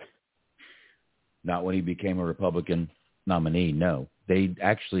he? Not when he became a Republican nominee. No, they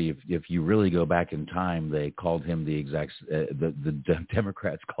actually, if you really go back in time, they called him the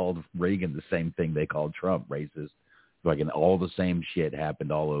Democrats called Reagan the same thing they called Trump, racist. Like, and all the same shit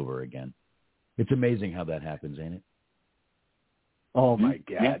happened all over again. It's amazing how that happens, ain't it? Oh, my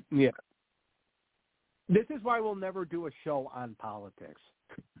God. Yeah. This is why we'll never do a show on politics.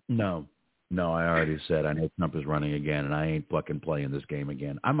 No, I already said I know Trump is running again, and I ain't fucking playing this game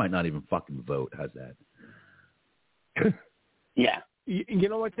again. I might not even fucking vote. How's that? Yeah. You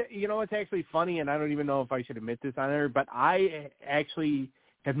know what's actually funny, and I don't even know if I should admit this on there, but I actually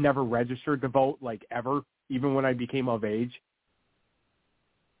have never registered to vote, like, ever, even when I became of age.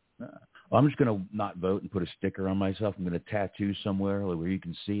 Well, I'm just going to not vote and put a sticker on myself. I'm going to tattoo somewhere where you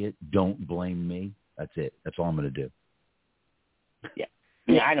can see it. Don't blame me. That's it. That's all I'm going to do. Yeah.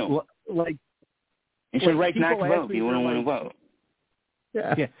 Yeah, I don't. Like, it's your right not to vote. You don't want to vote.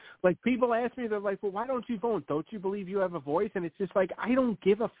 Yeah. Like, people ask me, they're like, well, why don't you vote? Don't you believe you have a voice? And it's just like, I don't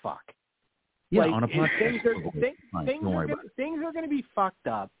give a fuck. Yeah, like, on a podcast. Things are going to be fucked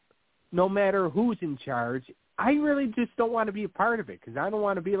up no matter who's in charge. I really just don't want to be a part of it because I don't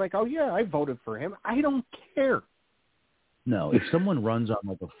want to be like, oh, yeah, I voted for him. I don't care. No, if someone runs on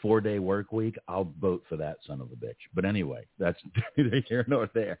like a 4-day work week, I'll vote for that son of a bitch. But anyway, that's neither here nor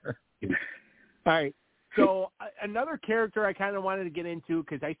there. All right. So another character I kind of wanted to get into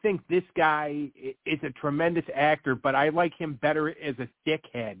because I think this guy is a tremendous actor, but I like him better as a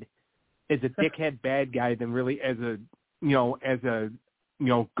dickhead bad guy than really as a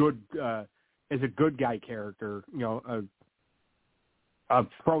good guy character. A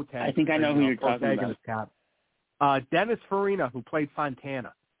protagonist. I think I know who you're talking about. Cop. Dennis Farina, who played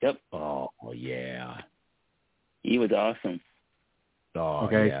Fontana. Yep. Oh yeah. He was awesome. Oh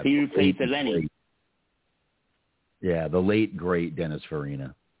okay. Yeah. He played the Lenny. Yeah, the late great Dennis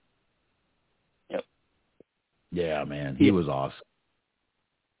Farina. Yep. Yeah, man, he was awesome.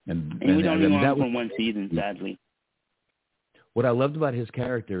 And he was only on for one season, sadly. What I loved about his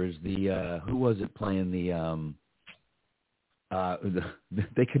character is who was it playing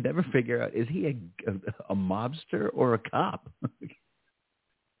they could never figure out, is he a mobster or a cop?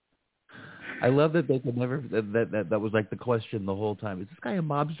 I love that they could never, that was like the question the whole time. Is this guy a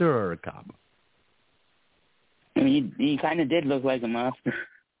mobster or a cop? Mm-hmm. I mean, he kind of did look like a mobster.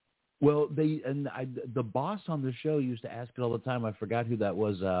 Well, the boss on the show used to ask it all the time. I forgot who that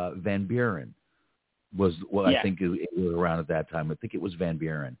was. Van Buren was, I think it was around at that time. I think it was Van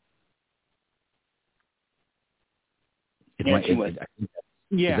Buren. Yes, he was. Is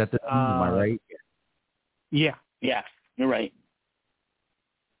that the name? Am I right? Yeah. Yeah, you're right.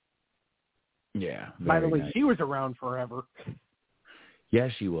 Yeah. By the way, nice. she was around forever. Yeah,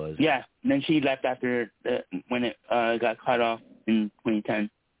 she was. Yeah, and then she left after when it got cut off in 2010.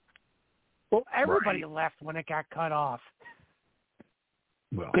 Well, everybody left when it got cut off.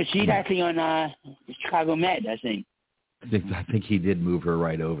 Well, Because she's actually on Chicago Med, I think. I think he did move her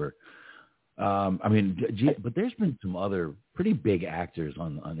right over. I mean, but there's been some other pretty big actors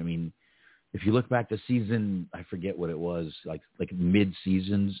on. I mean, if you look back to season, I forget what it was, like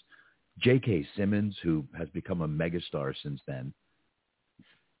mid-seasons, J.K. Simmons, who has become a megastar since then.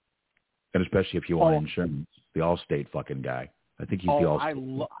 And especially if you want insurance, the Allstate fucking guy. I think he's the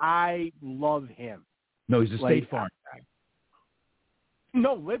Allstate. I love him. No, he's a State Farm guy.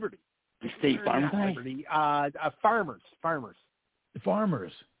 No, Liberty. The State Farm guy? Liberty. Farmers.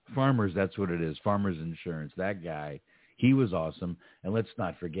 Farmers, that's what it is. Farmers Insurance. That guy, he was awesome. And let's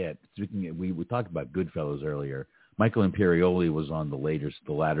not forget, we talked about Goodfellas earlier. Michael Imperioli was on the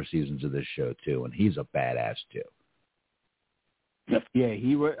latter seasons of this show too, and he's a badass too. Yeah,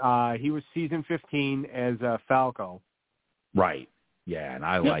 he was season 15 as Falco. Right. Yeah, and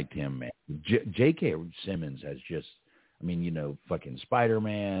I liked him, man. J.K. Simmons has just, I mean, you know, fucking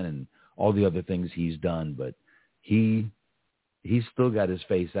Spider-Man and all the other things he's done, but he's still got his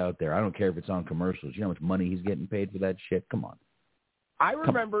face out there. I don't care if it's on commercials. You know how much money he's getting paid for that shit? Come on. I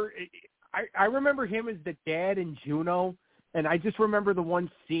remember him as the dad in Juno, and I just remember the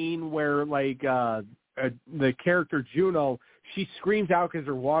one scene where, like, the character Juno, she screams out because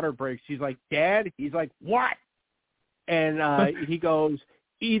her water breaks. She's like, "Dad?" He's like, "What?" And he goes,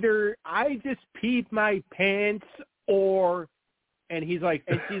 "Either I just peed my pants or," and he's like,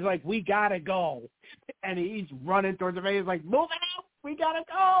 and she's like, "We gotta go," and he's running towards the van. He's like, "Moving out, we gotta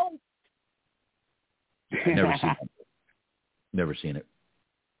go." Never seen it.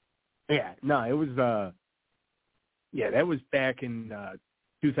 Yeah, no, it was. That was back in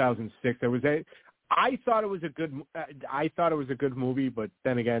 2006. I thought it was a good. I thought it was a good movie, but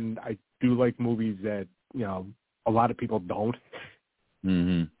then again, I do like movies that, you know, a lot of people don't.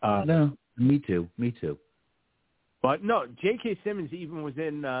 Mm-hmm. No, me too. But no, J.K. Simmons even was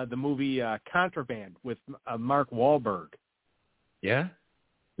in the movie Contraband with Mark Wahlberg. Yeah.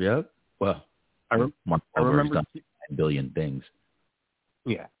 Yep. Well, Mark Wahlberg's done 9 billion things.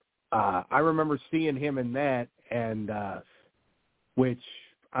 Yeah. I remember seeing him in that, and which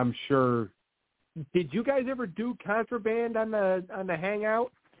I'm sure. Did you guys ever do Contraband on the Hangout?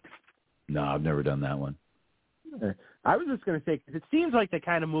 No, I've never done that one. I was just going to say, 'cause it seems like the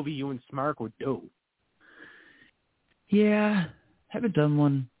kind of movie you and Smark would do. Yeah, haven't done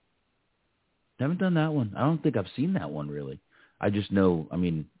one. Haven't done that one. I don't think I've seen that one, really. I just know, I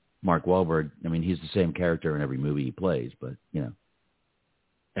mean, Mark Wahlberg, I mean, he's the same character in every movie he plays, but, you know.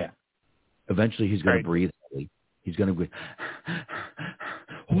 Yeah. Eventually he's going to breathe. He's going to go,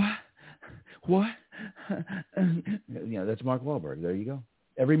 what? You know, that's Mark Wahlberg. There you go.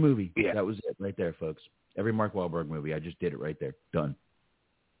 Every movie. Yeah. That was it right there, folks. Every Mark Wahlberg movie. I just did it right there. Done.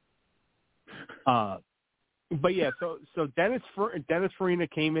 But yeah, so Dennis Farina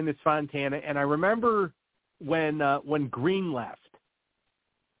came in as Fontana, and I remember when Green left,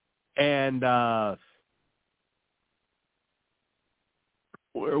 and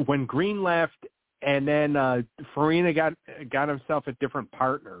when Green left, and then Farina got himself a different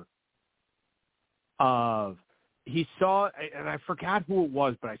partner. He saw, and I forgot who it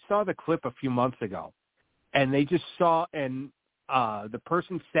was, but I saw the clip a few months ago, and they just saw, and the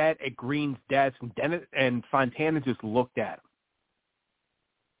person sat at Green's desk, and Fontana just looked at him.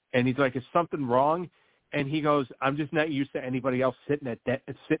 And he's like, "Is something wrong?" And he goes, "I'm just not used to anybody else sitting at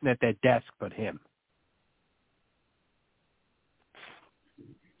that desk but him."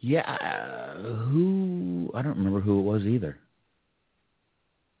 Yeah, I don't remember who it was either.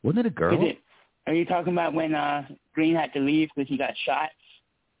 Wasn't it a girl? Are you talking about when Green had to leave because he got shot?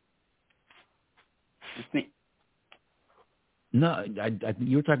 No,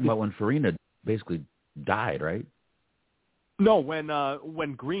 you were talking about when Farina basically died, right? No,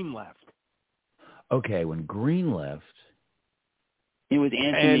 when Green left. Okay, when Green left, it was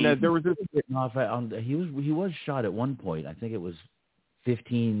Anthony. And there was this he was shot at one point. I think it was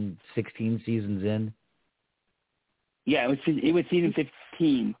 15, 16 seasons in. Yeah, it was season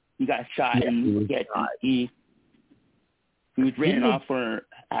 15. He got shot, yeah, and he was written off for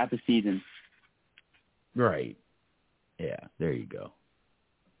half a season. Right. Yeah, there you go.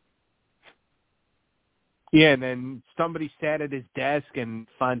 Yeah, and then somebody sat at his desk, and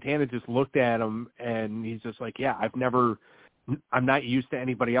Fontana just looked at him, and he's just like, "Yeah, I'm not used to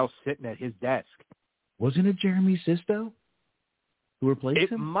anybody else sitting at his desk." Wasn't it Jeremy Sisto who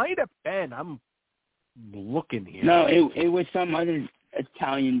replaced him? It might have been. I'm looking here. No, it was some other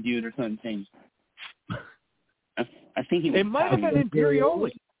Italian dude or something. I think he was. It might have been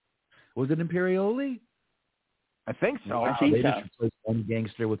Imperioli. Was it Imperioli? I think so. I think they so. just replaced one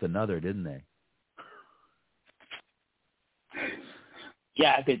gangster with another, didn't they?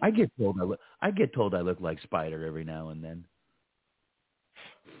 Yeah, I get told I look like Spider every now and then.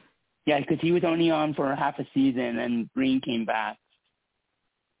 Yeah, because he was only on for half a season, and Green came back.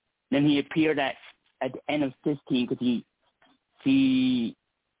 Then he appeared at the end of 15 because he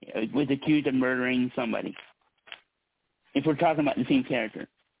was accused of murdering somebody. If we're talking about the same character.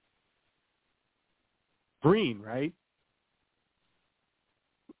 Green, right?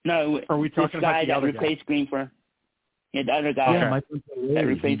 No, Are we talking this guy about the other that replaced Green for... Yeah, the other guy that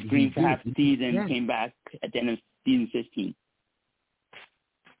replaced Green for half the season came back at the end of season 15.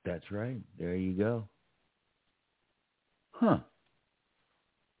 That's right. There you go. Huh.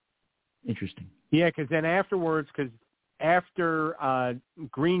 Interesting. Yeah, because then afterwards, after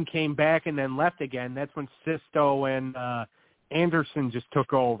Green came back and then left again, that's when Sisto and Anderson just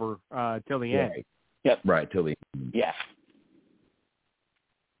took over till the end. Yep. Right, till the end. Yeah.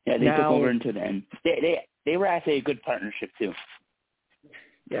 Yeah, they took over until the end. They were actually a good partnership, too.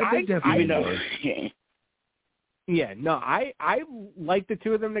 Yeah, they definitely were. Yeah, no, I like the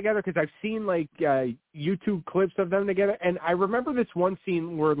two of them together because I've seen, like, YouTube clips of them together, and I remember this one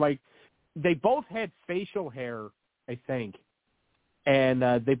scene where, like, they both had facial hair, I think, and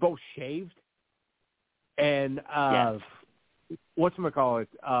they both shaved, and whatchamacallit,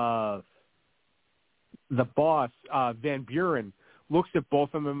 the boss, Van Buren, looks at both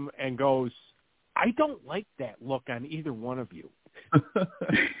of them and goes, I don't like that look on either one of you.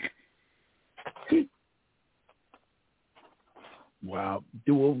 Wow.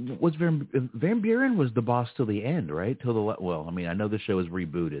 Was Van Buren was the boss till the end, right? Well, I mean, I know the show is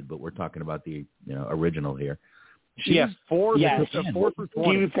rebooted, but we're talking about the original here. Four through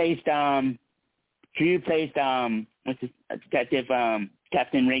 20. She replaced what's his Detective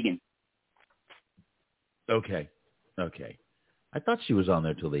Captain Reagan. Okay. I thought she was on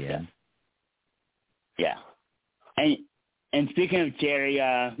there till the end. Yeah. And speaking of Jerry,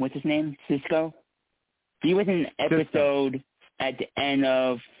 what's his name? Cisco? He was in an episode at the end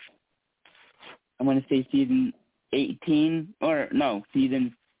of, I want to say season 18, or no,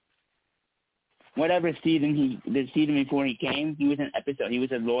 whatever season the season before he came, he was in an episode. He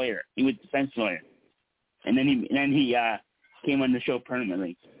was a lawyer. He was a defense lawyer. And then he came on the show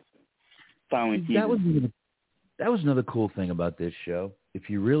permanently following season. That was another cool thing about this show. If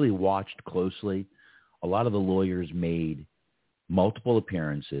you really watched closely, a lot of the lawyers made multiple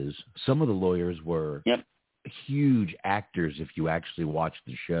appearances. Some of the lawyers were huge actors if you actually watched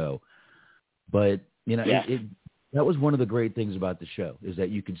the show. But, that was one of the great things about the show, is that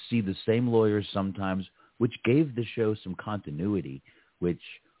you could see the same lawyers sometimes, which gave the show some continuity, which,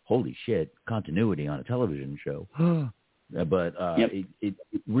 holy shit, continuity on a television show. But it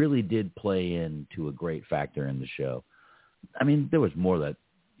really did play into a great factor in the show. I mean, there was more that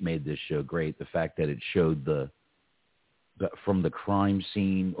made this show great. The fact that it showed from the crime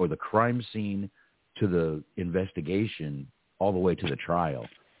scene to the investigation all the way to the trial.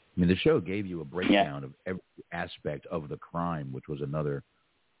 I mean, the show gave you a breakdown of every aspect of the crime, which was another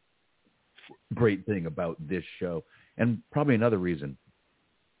great thing about this show. And probably another reason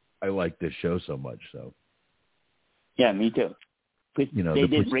I like this show so much. So. Yeah, me too. They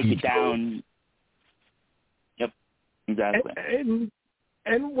did break it down. Yep, exactly.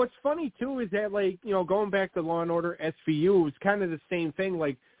 And what's funny, too, is that, like, going back to Law & Order SVU, it was kind of the same thing.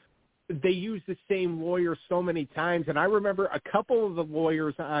 Like, they used the same lawyer so many times. And I remember a couple of the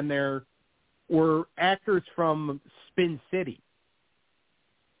lawyers on there were actors from Spin City.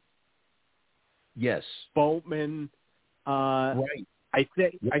 Yes. Boatman. Right. I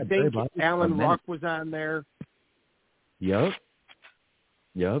think Alan Ruck was on there. Yep.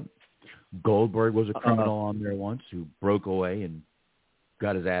 Goldberg was a criminal on there once who broke away and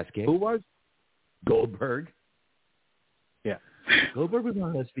got his ass kicked. Who was? Goldberg. Yeah. Goldberg was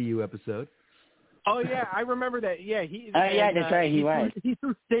on an SVU episode. Oh, yeah, I remember that. Yeah, that's right, he was. He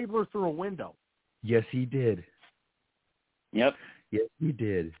threw Stabler through a window. Yes, he did. Yep. Yes, he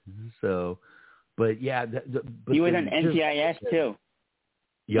did. So, but yeah. He was on NCIS, too.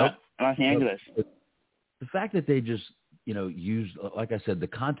 Yep. Los Angeles. The fact that they just, used, like I said, the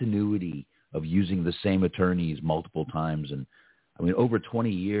continuity of using the same attorneys multiple times. And, I mean, over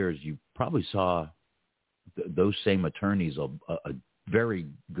 20 years, you probably saw those same attorneys a very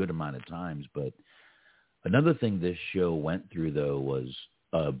good amount of times. But another thing this show went through, though, was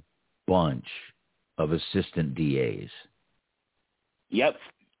a bunch of assistant DAs. Yep.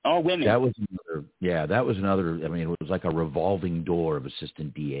 All women. That was another. I mean, it was like a revolving door of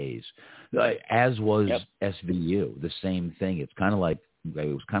assistant DAs, as was SVU. The same thing. It was kind of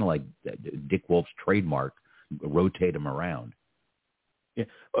like Dick Wolf's trademark. Rotate them around. Yeah.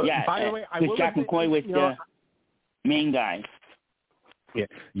 By the way, Jack McCoy was the main guy. Yeah.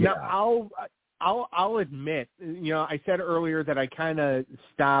 Now I'll admit, I said earlier that I kind of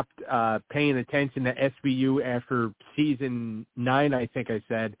stopped paying attention to SVU after season 9, I think I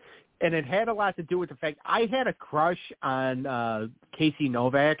said, and it had a lot to do with the fact I had a crush on Casey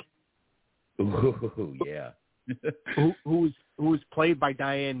Novak. Ooh, yeah. who was played by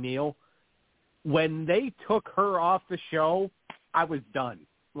Diane Neal. When they took her off the show, I was done.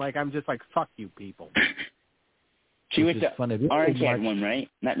 Like, I'm just like, fuck you people. She was the orange-haired one, right?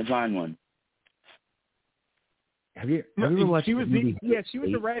 Not the blonde one. Have you ever watched she was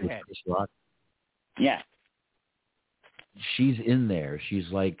the redhead. Yeah. She's in there. She's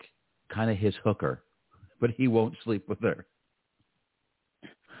like kind of his hooker, but he won't sleep with her.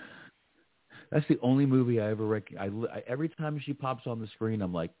 That's the only movie I ever every time she pops on the screen,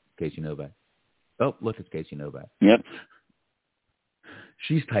 I'm like, Casey Novak. Oh, look, it's Casey Novak. Yep.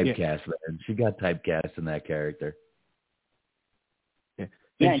 She's typecast, man. She got typecast in that character.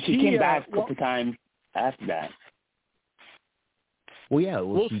 Yeah, and she came back a couple times after that. Well, yeah.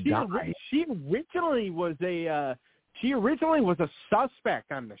 She died. She originally was a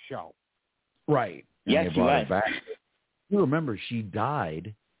suspect on the show. Right. And yes, they brought her back. You remember, she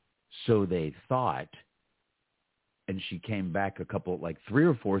died, so they thought, and she came back 3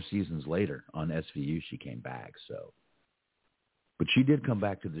 or 4 seasons later on SVU. She came back, so. But she did come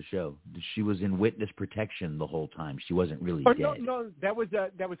back to the show. She was in witness protection the whole time. She wasn't really dead. No, that was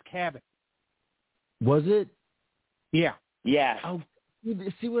Cabot. Was it? Yeah. Yeah. Oh,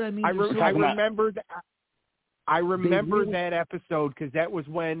 see what I mean? I remember that episode because that was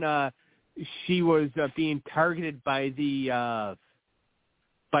when she was being targeted by the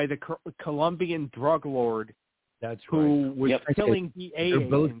Colombian drug lord. That's who was killing DA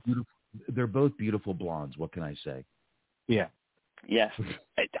agents. They're both beautiful blondes. What can I say? Yeah. Yes.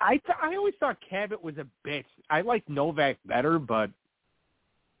 I always thought Cabot was a bitch. I liked Novak better, but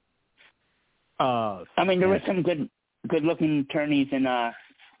I mean, there were some good-looking attorneys in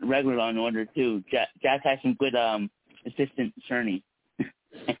regular Law and Order too. Jack had some good assistant attorney.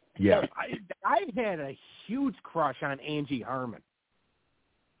 Yeah. I had a huge crush on Angie Harmon.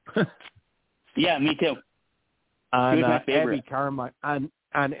 Yeah, me too. On she was my favorite. Abby Carmine. On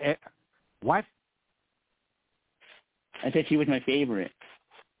what? I said she was my favorite.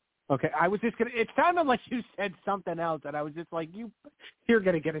 Okay, I was just gonna. It sounded like you said something else, and I was just like, you're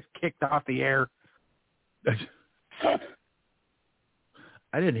gonna get us kicked off the air.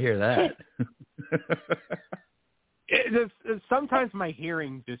 I didn't hear that. Sometimes my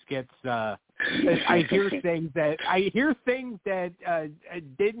hearing just gets. I hear things that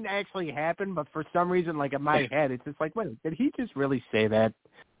didn't actually happen, but for some reason, like in my head, it's just like, wait, did he just really say that?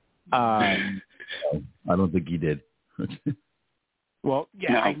 I don't think he did. Well,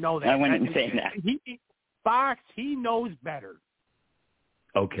 yeah, no, I know that. I wouldn't say that. Fox, he knows better.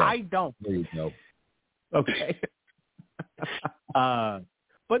 Okay. I don't. There you go. Okay.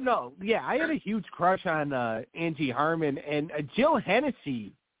 But no, yeah, I had a huge crush on Angie Harmon, and Jill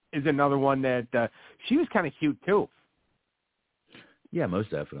Hennessy is another one that she was kind of cute too. Yeah, most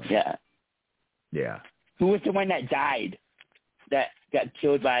definitely. Yeah. Yeah. Who was the one that died? That got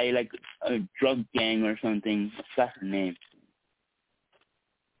killed by like a drug gang or something. What's her name?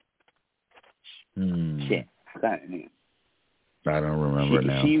 Shit, I forgot her name. I don't remember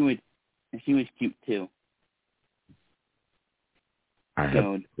now. She was cute too. I have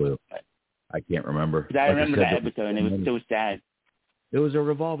no clue. I can't remember. I remember that episode, and it was so sad. It was a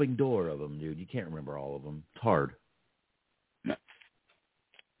revolving door of them, dude. You can't remember all of them. It's hard. No.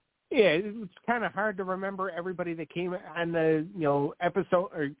 Yeah, it's kind of hard to remember everybody that came on the episode,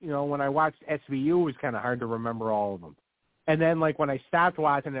 or when I watched SVU, it was kind of hard to remember all of them. And then, like, when I stopped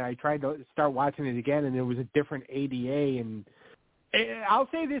watching it, I tried to start watching it again, and it was a different ADA. And I'll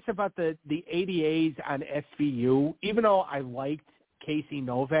say this about the ADAs on SVU, even though I liked Casey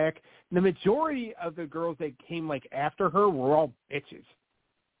Novak, the majority of the girls that came, like, after her were all bitches.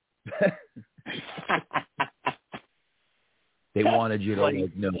 They wanted you to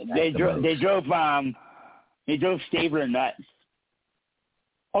know. They drove Stabler nuts.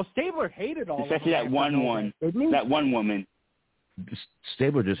 Oh, Stabler hated all especially of them. That one woman.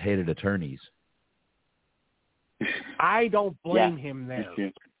 Stabler just hated attorneys. I don't blame him there.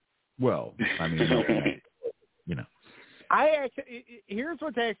 Well, I mean, here's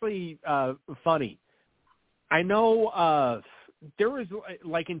what's actually funny. I know there was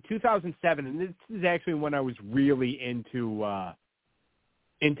like in 2007, and this is actually when I was really into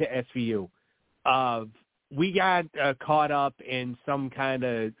SVU. We got caught up in some kind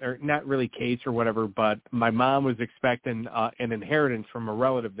of, or not really case or whatever, but my mom was expecting an inheritance from a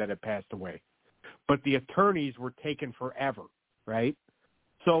relative that had passed away. But the attorneys were taking forever, right?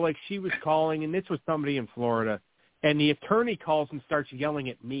 So, like, she was calling, and this was somebody in Florida, and the attorney calls and starts yelling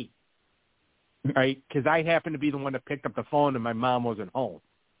at me, right? Because I happened to be the one that picked up the phone, and my mom wasn't home.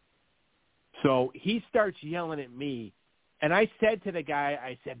 So he starts yelling at me. And I said to the guy,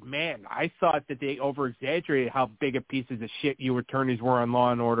 I said, man, I thought that they over-exaggerated how big a pieces of shit you attorneys were on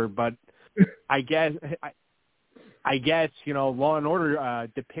Law and Order, but I guess, Law and Order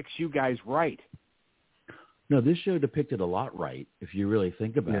depicts you guys right. No, this show depicted a lot right, if you really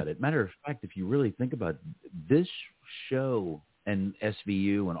think about it. Matter of fact, if you really think about it, this show and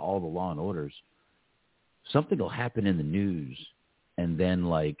SVU and all the Law and Orders, something will happen in the news, and then,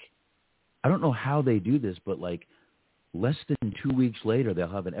 like, I don't know how they do this, but, like, less than 2 weeks later, they'll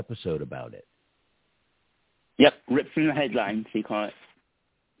have an episode about it. Yep, ripped from the headlines, they call it.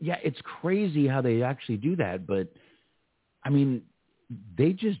 Yeah, it's crazy how they actually do that, but, I mean,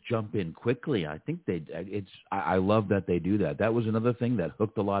 they just jump in quickly. I think I love that they do that. That was another thing that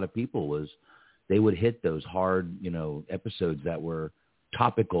hooked a lot of people was they would hit those hard, episodes that were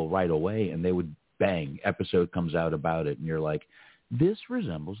topical right away, and they would, bang, episode comes out about it, and you're like, this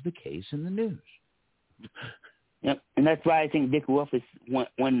resembles the case in the news. Yep, and that's why I think Dick Wolf is one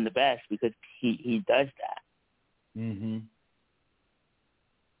of the best, because he does that. Mm-hmm.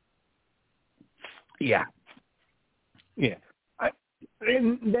 Yeah. Yeah.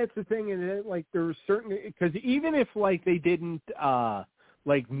 And that's the thing, and like there were certain, because even if like they didn't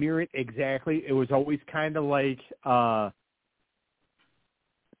like mirror it exactly, it was always kind of like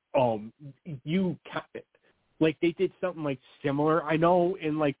like they did something like similar. I know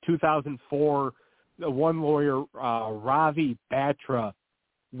in like 2004, the one lawyer, Ravi Batra,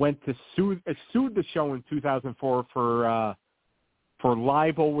 went to sued the show in 2004 for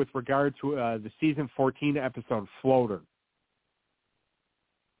libel with regard to the season 14 episode Floater.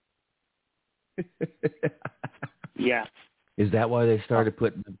 Yeah. Is that why they started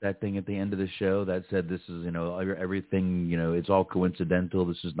putting up that thing at the end of the show that said this is, everything, it's all coincidental,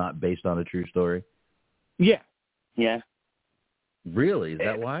 this is not based on a true story? Yeah. Yeah. Really? Is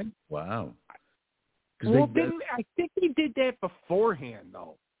that why? Wow. Well, I think he did that beforehand,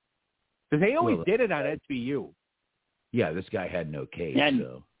 though. Because they always did it on SVU. Yeah, this guy had no case,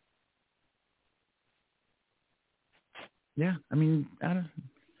 so. Yeah, I mean,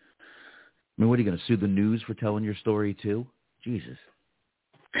 what are you going to sue the news for telling your story, too? Jesus.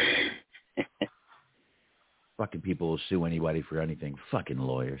 Fucking people will sue anybody for anything. Fucking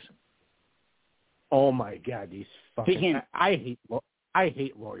lawyers. Oh, my God, these fucking... I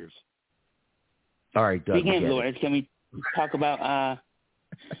hate lawyers. All right, Doug. Speaking of lawyers, can we talk about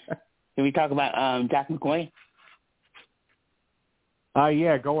Jack McCoy?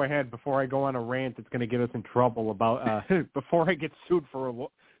 Yeah, go ahead. Before I go on a rant, it's going to get us in trouble about before I get sued by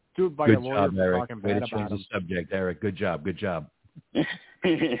a lawyer for talking bad about him. The subject, Eric. Good job.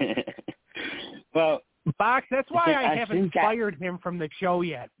 Well, Box, that's why I haven't fired him from the show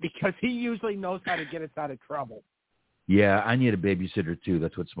yet, because he usually knows how to get us out of trouble. Yeah, I need a babysitter too.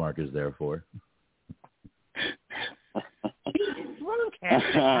 That's what Smart is there for. He's drunk half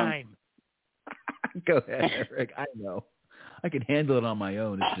the time. Go ahead, Eric. I know. I can handle it on my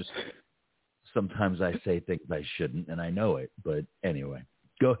own. It's just sometimes I say things I shouldn't, and I know it. But anyway,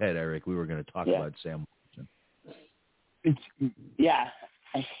 go ahead, Eric. We were going to talk about Sam Wilson. Yeah.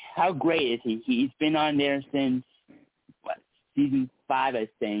 How great is he? He's been on there since, season 5, I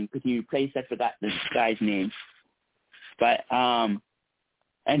think, because he replaced, I forgot this guy's name. But, and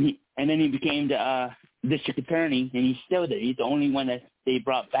then he became the district attorney, and he's still there. He's the only one that they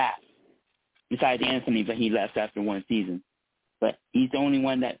brought back, besides Anthony, but he left after one season. But he's the only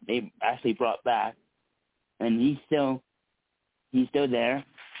one that they actually brought back, and he's still there.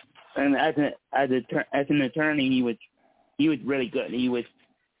 And as an attorney, he was really good. He was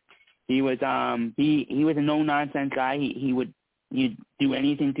a no nonsense guy. He'd do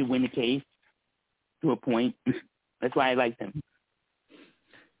anything to win a case to a point. That's why I liked him.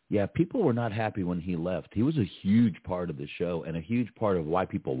 Yeah, people were not happy when he left. He was a huge part of the show and a huge part of why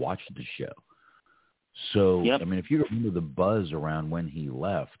people watched the show. So, I mean, if you remember the buzz around when he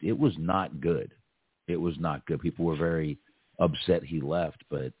left, it was not good. It was not good. People were very upset he left,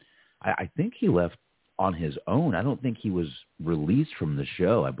 but I think he left on his own. I don't think he was released from the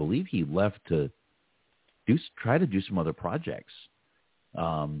show. I believe he left to try to do some other projects.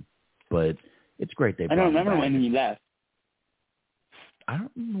 But it's great they brought him back. I don't remember when he left. I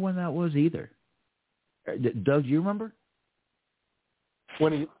don't remember when that was either. Doug, do you remember?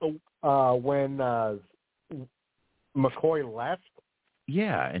 When McCoy left?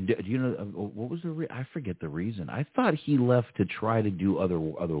 Yeah, and do you know what was the I forget the reason. I thought he left to try to do other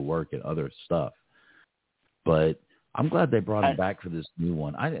work and other stuff, but I'm glad they brought him back for this new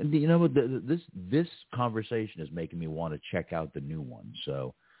one. This conversation is making me want to check out the new one,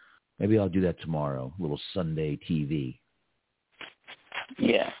 so maybe I'll do that tomorrow. A little Sunday TV.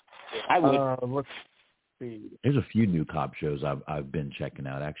 Yeah, I would. Let's see. There's a few new cop shows I've been checking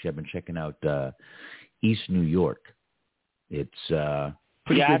out. Actually, I've been checking out East New York. It's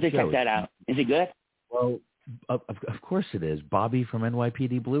pretty I good have to show. check that out. Is it good? Well, of course it is. Bobby from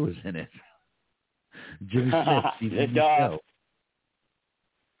NYPD Blue is in it. Jimmy Smith, Steve show.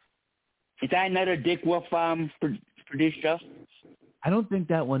 Is that another Dick Wolf produced show? I don't think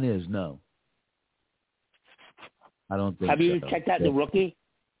that one is. No, I don't think. Have you so. checked out The Rookie?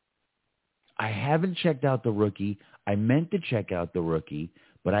 I haven't checked out The Rookie. I meant to check out The Rookie,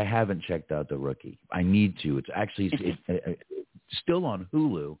 but I haven't checked out The Rookie. I need to. It's actually it's still on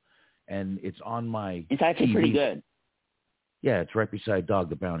Hulu, and it's on my It's actually TV. pretty good. Yeah, it's right beside Dog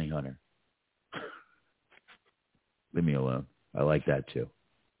the Bounty Hunter. Leave me alone. I like that too.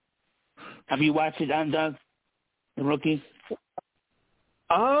 Have you watched it, Doug? The Rookie?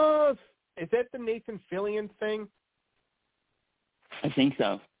 Is that the Nathan Fillion thing? I think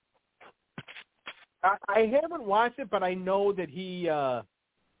so. I haven't watched it, but I know that he, I've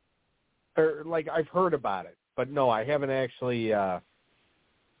heard about it. But no, I haven't actually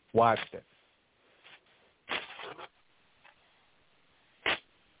watched it.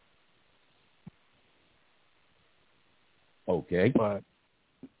 Okay. But,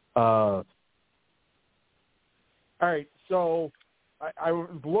 all right, so I was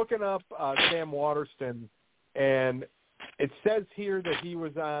looking up Sam Waterston, and it says here that he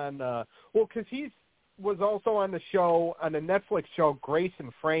was on, because he was also on the Netflix show, Grace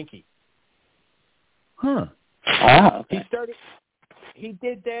and Frankie. Huh. Okay. He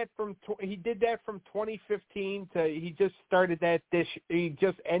did that from 2015 to he just ended that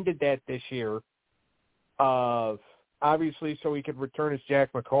this year. Obviously, so he could return as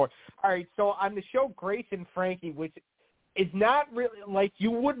Jack McCoy. All right, so on the show Grace and Frankie, which is not really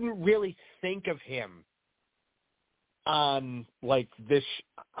you wouldn't really think of him on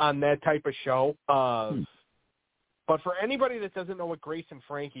that type of show. But for anybody that doesn't know what Grace and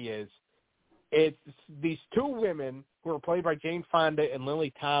Frankie is, it's these two women who are played by Jane Fonda and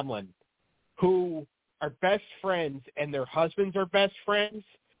Lily Tomlin, who are best friends, and their husbands are best friends.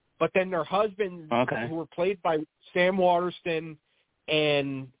 But then their husbands, who were played by Sam Waterston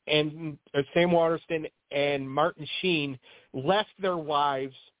and Martin Sheen, left their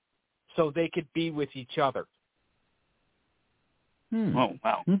wives so they could be with each other. Oh,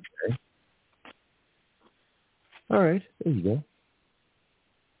 wow. Okay. All right. There you go.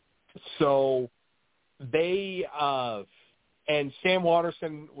 So they and Sam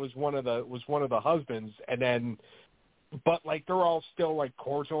Waterston was one of the husbands, and then. But, they're all still,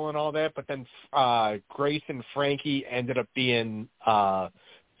 cordial and all that. But then Grace and Frankie ended up being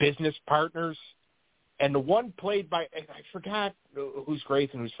business partners. And the one played by – I forgot who's Grace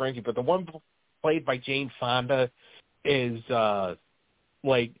and who's Frankie, but the one played by Jane Fonda is,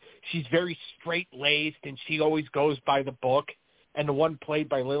 she's very straight-laced, and she always goes by the book. And the one played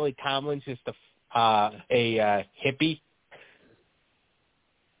by Lily Tomlin's is a hippie.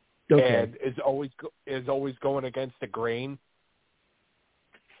 Okay. And is always going against the grain.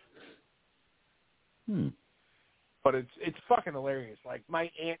 But it's fucking hilarious. My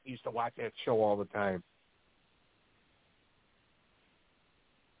aunt used to watch that show all the time.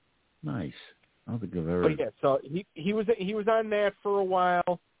 Nice. I don't think I've ever. But yeah, so he was on that for a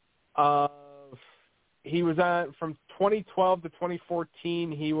while. He was on from 2012 to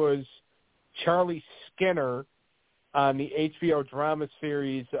 2014. He was Charlie Skinner on the HBO drama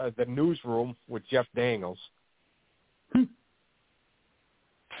series The Newsroom with Jeff Daniels. I'm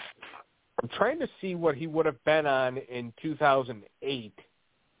trying to see what he would have been on in 2008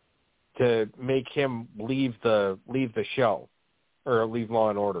 to make him leave the show or leave Law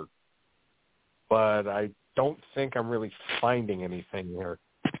and Order. But I don't think I'm really finding anything here.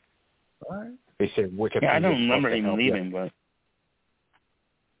 What? They say Wikipedia. Yeah, I don't remember him leaving, but.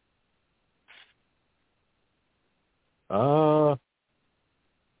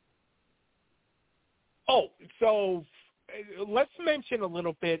 So let's mention a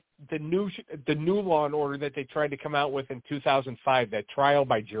little bit the new Law and Order that they tried to come out with in 2005, that Trial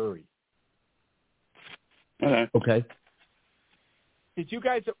by Jury. Okay. Did you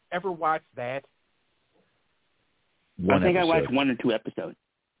guys ever watch that? I watched 1 or 2 episodes.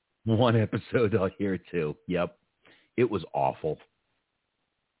 One episode out here too. Yep. It was awful.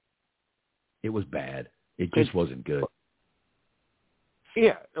 It was bad. It just wasn't good.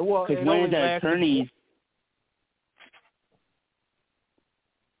 Yeah. Well, because one of the attorneys.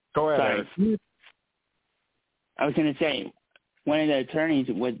 Go ahead. Sorry. I was going to say, one of the attorneys,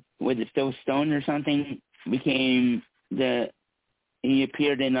 was it Phil Stone or something, he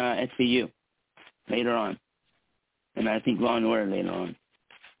appeared in SVU later on. And I think Law and Order later on.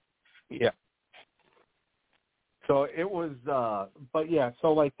 Yeah. So it was, but yeah,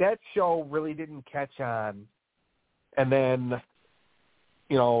 so like that show really didn't catch on. And then,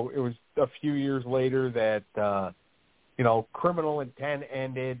 it was a few years later that, Criminal Intent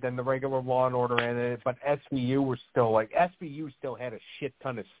ended, then the regular Law and Order ended, but SVU still had a shit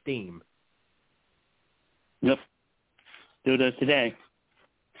ton of steam. Yep. Still does today.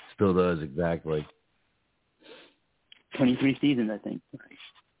 Still does, exactly. 23 seasons, I think.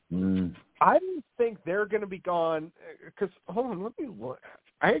 I don't think they're going to be gone, because, hold on, let me look.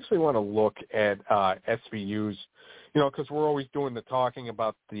 I actually want to look at SVU's, because we're always doing the talking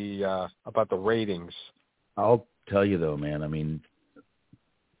about the ratings. I'll tell you though, man. I mean,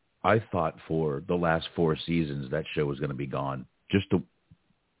 I thought for the last 4 seasons that show was going to be gone. Just to,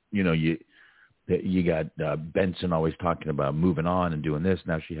 you got Benson always talking about moving on and doing this.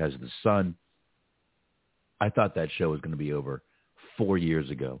 Now she has the son. I thought that show was going to be over 4 years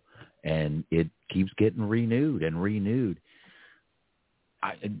ago, and it keeps getting renewed and renewed.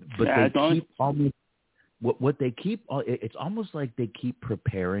 It's almost like they keep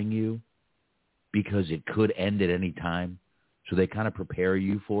preparing you because it could end at any time. So they kind of prepare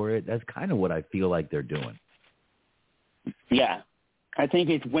you for it. That's kind of what I feel like they're doing. Yeah. I think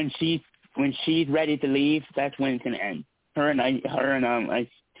it's when she's ready to leave, that's when it's going to end. Her and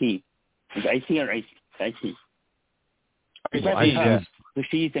Ice-T. Is Ice-T or Ice-T? So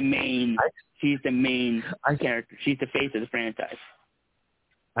she's the main character. She's the face of the franchise.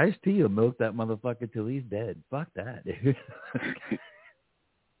 Ice-T will milk that motherfucker till he's dead. Fuck that, dude.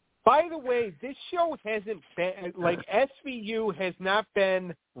 By the way, this show hasn't been, SVU has not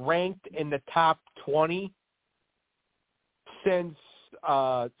been ranked in the top 20 since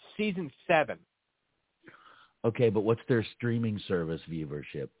season 7. Okay, but what's their streaming service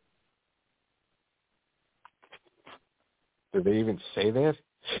viewership? Do they even say that?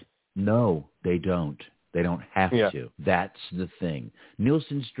 No, they don't. They don't have to. That's the thing.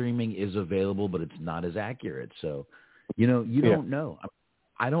 Nielsen streaming is available, but it's not as accurate. So, you don't know.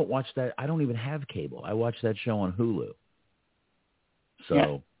 I don't watch that. I don't even have cable. I watch that show on Hulu.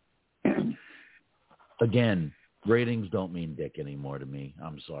 So, again, ratings don't mean dick anymore to me.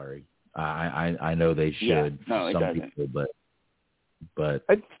 I'm sorry. I know they should. Yeah. No, some people, but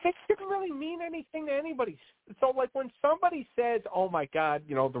it doesn't really mean anything to anybody. So, when somebody says, "Oh my God,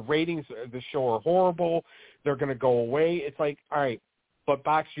 the ratings of the show are horrible. They're going to go away," it's like, all right. But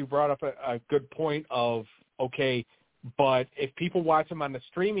Box, you brought up a good point of okay. But if people watch them on the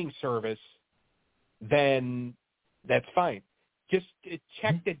streaming service, then that's fine. Just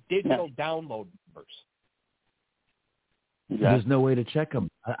check the digital download numbers. Yeah. There's no way to check them.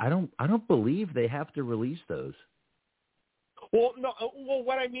 I don't believe they have to release those. Well, no. Well,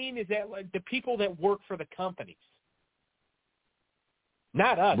 what I mean is that the people that work for the companies,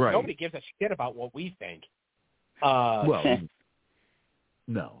 not us. Right. Nobody gives a shit about what we think.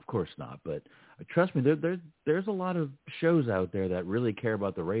 No, of course not. But trust me, there's a lot of shows out there that really care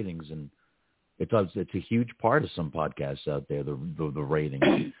about the ratings, and it's a huge part of some podcasts out there. The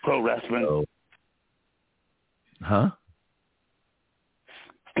ratings. Pro wrestling. So, huh?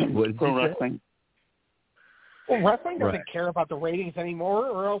 What did Pro you say? wrestling. Well, wrestling doesn't care about the ratings anymore,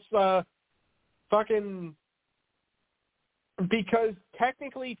 or else because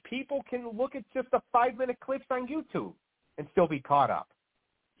technically people can look at just the 5-minute clips on YouTube and still be caught up.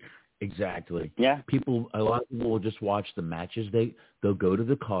 Exactly. Yeah. A lot of people will just watch the matches. They'll go to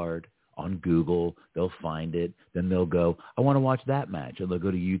the card on Google. They'll find it. Then they'll go, I want to watch that match. And they'll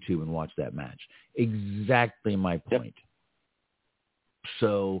go to YouTube and watch that match. Exactly my point. Yep.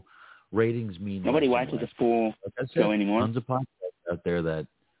 So ratings mean nobody watches a full show anymore. Tons of podcasts out there that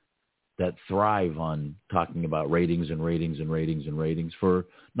thrive on talking about ratings and ratings and ratings and ratings for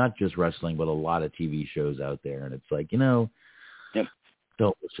not just wrestling, but a lot of TV shows out there. And it's like, Yep.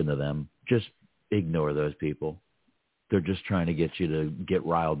 Don't listen to them. Just ignore those people. They're just trying to get you to get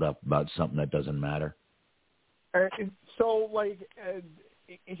riled up about something that doesn't matter. So,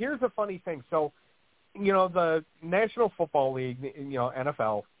 here's a funny thing. So, the National Football League,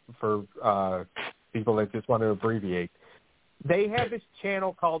 NFL, for people that just want to abbreviate, they have this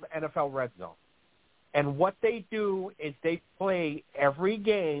channel called NFL Red Zone. And what they do is they play every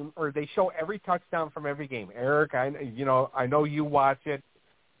game, or they show every touchdown from every game. Eric, I know you watch it.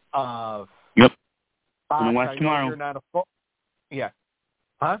 Yep. Box, I'm gonna watch tomorrow. You're not a yeah.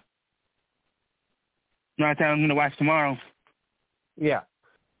 Huh? No, I said I'm going to watch tomorrow. Yeah.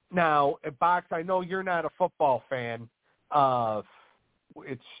 Now, Box, I know you're not a football fan.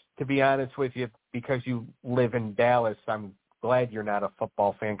 It's, to be honest with you, because you live in Dallas, I'm glad you're not a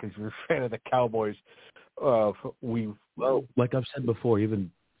football fan because you're a fan of the Cowboys. Well, like I've said before,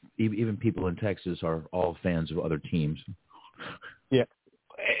 even people in Texas are all fans of other teams. Yeah.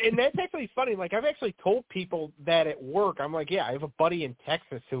 And that's actually funny. Like, I've actually told people that at work. I'm like, yeah, I have a buddy in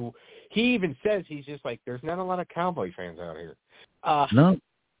Texas who he even says, he's just like, there's not a lot of Cowboy fans out here.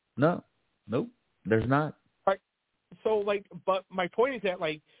 Nope, there's not. Right. So, like, but my point is that,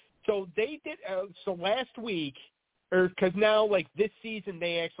 like, so they did, so last week, or because now, like, this season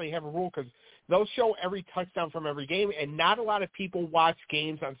they actually have a rule because they'll show every touchdown from every game, and not a lot of people watch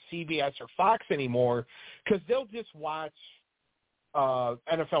games on CBS or Fox anymore because they'll just watch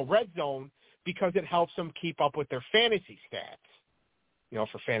NFL Red Zone because it helps them keep up with their fantasy stats,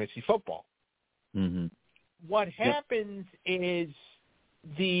 for fantasy football. Mm-hmm. What happens is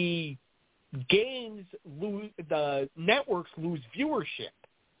the games lose, the networks lose viewership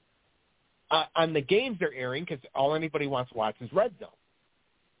on the games they're airing because all anybody wants to watch is Red Zone.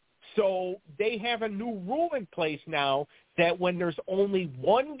 So they have a new rule in place now that when there's only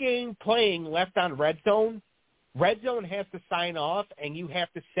one game playing left on Red Zone has to sign off, and you have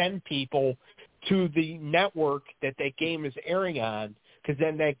to send people to the network that game is airing on, because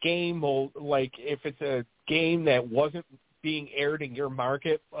then that game will, like, if it's a game that wasn't being aired in your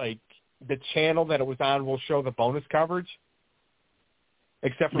market, like, the channel that it was on will show the bonus coverage,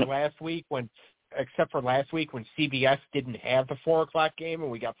 except for last week when CBS didn't have the 4 o'clock game and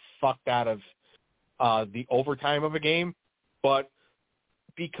we got fucked out of the overtime of a game. But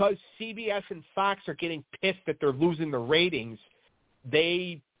because CBS and Fox are getting pissed that they're losing the ratings,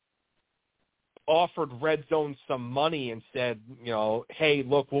 they offered Red Zone some money and said, hey,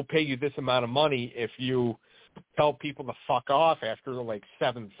 look, we'll pay you this amount of money if you tell people to fuck off after like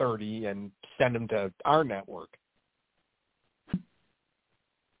 7:30 and send them to our network.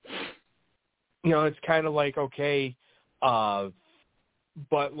 It's kind of like, okay,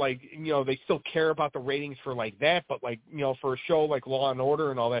 but, like, they still care about the ratings for, like, that, but, like, for a show like Law &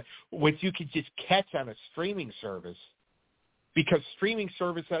 Order and all that, which you could just catch on a streaming service, because streaming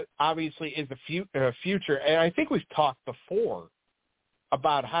service obviously is the future. And I think we've talked before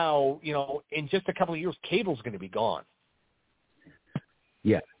about how, in just a couple of years, cable's going to be gone.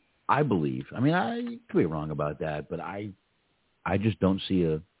 Yeah, I believe. I mean, I could be wrong about that, but I just don't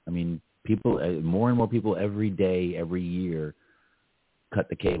see people, more and more people every day, every year, cut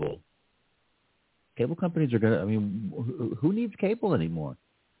the cable. Cable companies are going to, who needs cable anymore?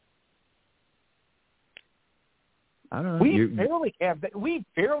 I don't know. We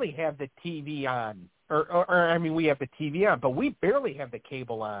barely have the TV on, or we have the TV on, but we barely have the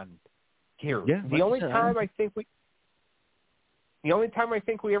cable on here. Yeah, the only time I think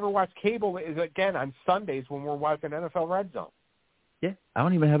we ever watch cable is, again, on Sundays when we're watching NFL Red Zone. Yeah, I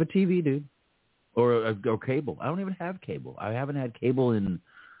don't even have a TV, dude, or cable. I don't even have cable. I haven't had cable in,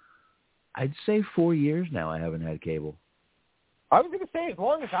 I'd say, 4 years now. I haven't had cable. I was going to say, as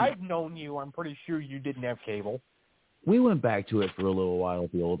long as I've known you, I'm pretty sure you didn't have cable. We went back to it for a little while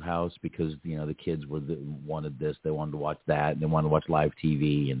at the old house because, the kids wanted this, they wanted to watch that, and they wanted to watch live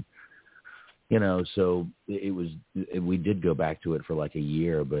TV, and, so we did go back to it for like a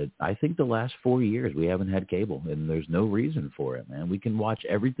year, but I think the last 4 years we haven't had cable, and there's no reason for it, man. We can watch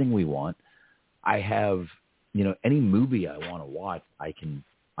everything we want. I have, any movie I want to watch, I can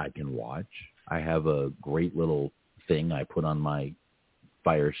watch. I have a great little thing I put on my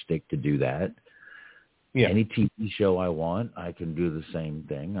Fire Stick to do that. Yeah. Any TV show I want, I can do the same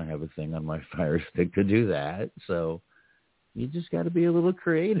thing. I have a thing on my Fire Stick to do that. So you just got to be a little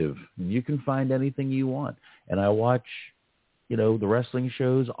creative. You can find anything you want. And I watch, the wrestling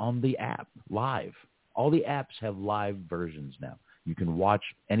shows on the app live. All the apps have live versions now. You can watch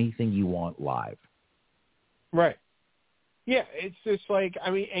anything you want live. Right. Yeah, it's just like,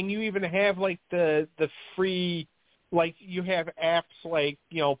 and you even have like the free, like you have apps like,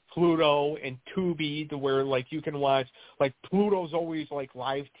 Pluto and Tubi to where like you can watch, like Pluto's always like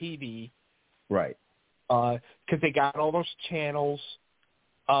live TV. Right. Because they got all those channels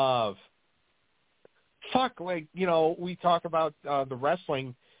of, we talk about the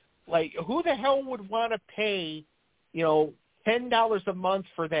wrestling, like who the hell would want to pay, $10 a month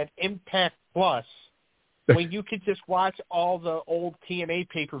for that Impact Plus when you could just watch all the old TNA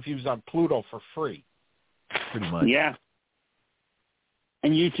pay-per-views on Pluto for free? pretty much. Yeah.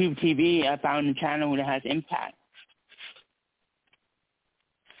 And YouTube TV, I found a channel that has impact.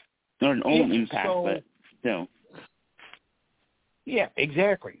 Not an old impact, but still. Yeah,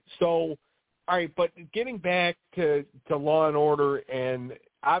 exactly. So, all right, but getting back to Law and Order, and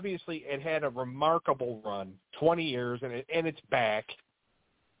obviously it had a remarkable run, 20 years, and it's back.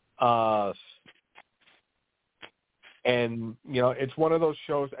 And, you know, it's one of those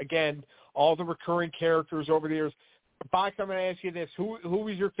shows, again, all the recurring characters over the years. Box, I'm going to ask you this. Who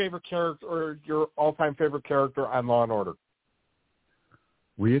was your favorite character or your all-time favorite character on Law and Order?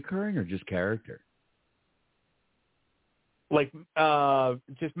 Reoccurring or just character? Like,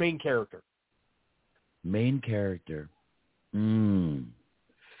 just main character. Main character.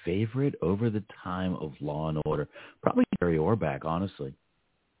 Favorite over the time of Law and Order? Probably Gary Orbach, honestly.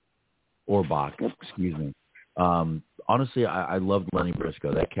 Orbach, excuse me. Honestly, I loved Lenny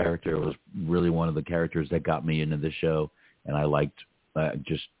Briscoe. That character was really one of the characters that got me into the show, and I liked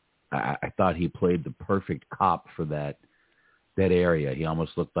I thought he played the perfect cop for that area. He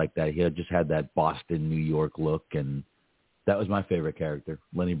almost looked like that. He just had that Boston, New York look, and that was my favorite character,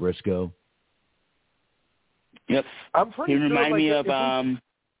 Lenny Briscoe. Yep. I'm pretty he sure, reminded me of, I'm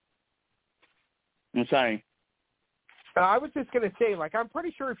sorry. I was just going to say, like, I'm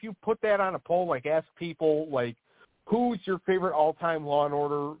pretty sure if you put that on a poll, like, ask people, like, who's your favorite all-time Law and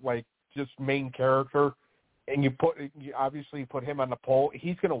Order, like, just main character, and you obviously put him on the poll,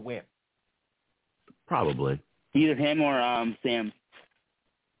 he's going to win. Probably. Either him or Sam.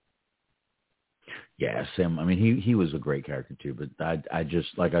 Yeah, Sam. I mean, he was a great character too, but I just,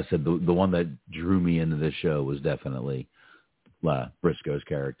 like I said, the one that drew me into this show was definitely Briscoe's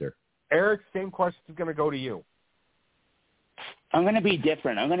character. Eric, same question is going to go to you. I'm going to be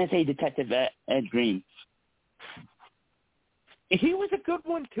different. I'm going to say Detective Ed Green. He was a good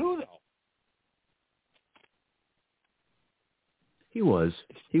one too, though. He was.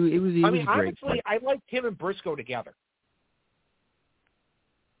 He was a great. Honestly, I liked him and Briscoe together.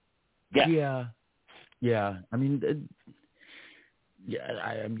 Yeah. Yeah. I mean,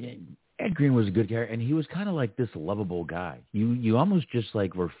 I mean, Ed Green was a good character, and he was kind of like this lovable guy. You almost just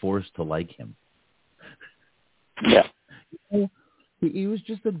like were forced to like him. Yeah. He was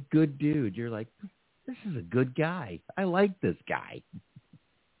just a good dude. You're like, this is a good guy. I like this guy.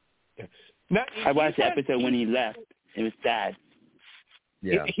 Now, I watched the episode when he left. It was sad.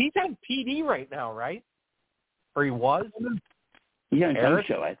 Yeah. He's on PD right now, right? Or he was? He's on some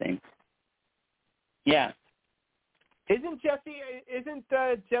show, I think. Yeah. Isn't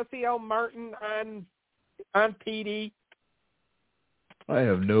Jesse L. Martin on PD? I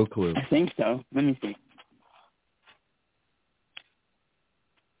have no clue. I think so. Let me see.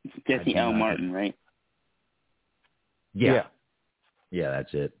 Jesse L. Martin, right? Yeah. Yeah,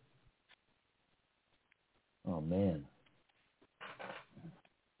 that's it. Oh, man.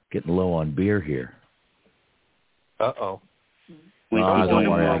 Getting low on beer here. Uh-oh. Wait, don't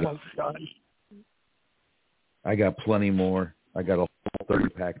worry. I got plenty more. I got a whole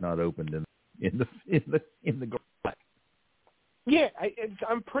 30-pack not opened in the garage. Yeah,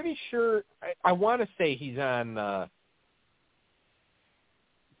 I'm pretty sure. I want to say he's on.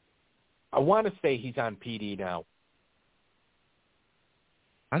 I want to say he's on PD now.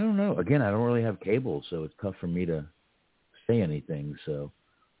 I don't know. Again, I don't really have cable, so it's tough for me to say anything. So,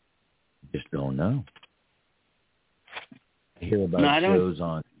 just don't know. I hear about shows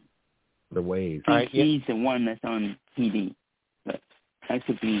on the waves. I think he's the one that's on PD, but I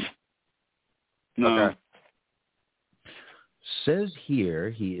could be. No. Okay. Says here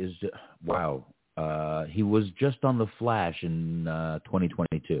he is. Wow. He was just on The Flash in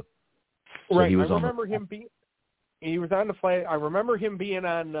 2022. So right. He was I remember him being. He was on The Flash. I remember him being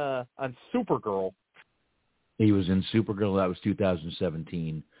on Supergirl. He was in Supergirl. That was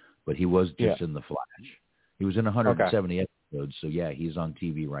 2017, but he was just in The Flash. He was in 170 episodes. So yeah, he's on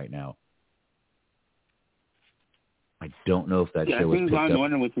TV right now. I don't know if that show was picked up. Law &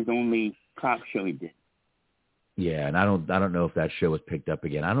 Order was his only cop show he did. Yeah, and I don't know if that show was picked up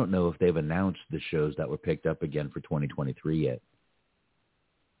again. I don't know if they've announced the shows that were picked up again for 2023 yet.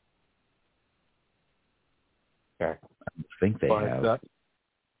 Okay. I think they have.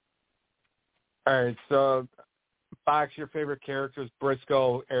 All right, so Box, your favorite character is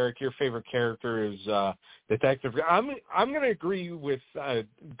Briscoe. Eric, your favorite character is Detective. I'm going to agree with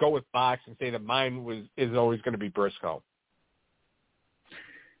go with Box and say that mine is always going to be Briscoe.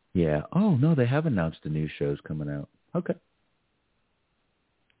 Yeah. Oh no, they have announced the new shows coming out. Okay.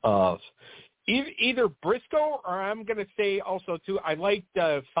 Either Briscoe or I'm going to say also too. I liked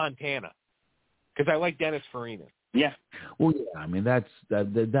Fontana because I like Dennis Farina. Yeah. Well, yeah. I mean, that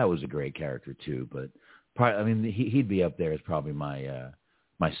was a great character too. But Probably, I mean, he'd be up there as probably my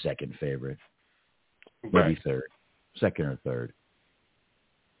my second favorite, maybe Right. third, second or third.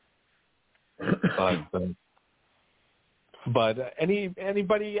 But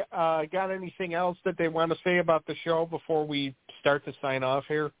anybody got anything else that they want to say about the show before we start to sign off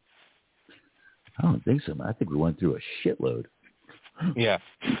here? I don't think so. I think we went through a shitload. Yeah.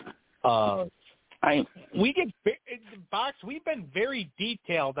 We've been very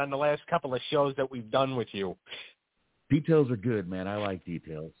detailed on the last couple of shows that we've done with you. Details are good, man. I like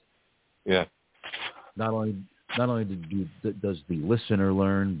details. Yeah. Not only does the listener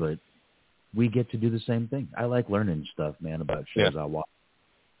learn, but we get to do the same thing. I like learning stuff, man, about shows I watch.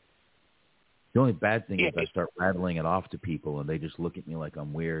 The only bad thing is I start rattling it off to people, and they just look at me like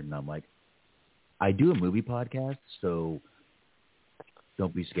I'm weird, and I'm like, I do a movie podcast, so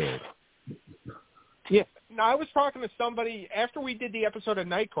don't be scared. Yeah. No, I was talking to somebody after we did the episode of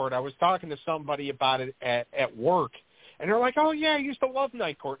Night Court. I was talking to somebody about it at work, and they're like, "Oh yeah, I used to love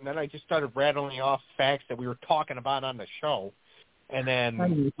Night Court." And then I just started rattling off facts that we were talking about on the show, and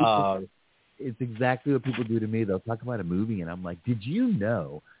then it's exactly what people do to me. They'll talk about a movie, and I'm like, "Did you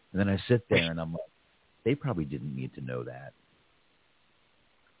know?" And then I sit there, and I'm like, "They probably didn't need to know that,"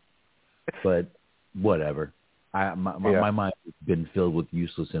 but whatever. My mind has been filled with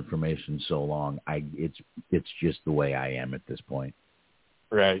useless information so long. It's just the way I am at this point.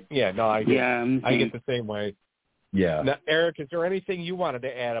 Right. Yeah. No, I get the same way. Yeah. Now, Eric, is there anything you wanted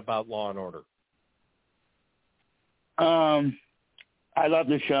to add about Law and Order? I love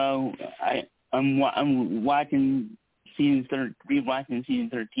the show. I'm watching rewatching season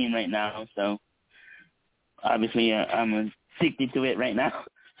 13 right now. So obviously I'm addicted to it right now.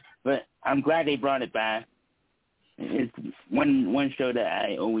 But I'm glad they brought it back. It's one show that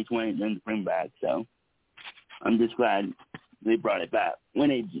I always wanted them to bring back. So I'm just glad they brought it back when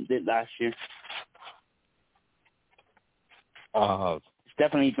they did last year. It's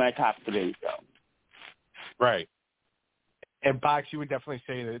definitely my top 3. So. Right. And Box, you would definitely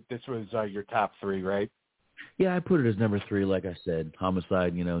say that this was your top 3, right? Yeah, I put it as number 3. Like I said,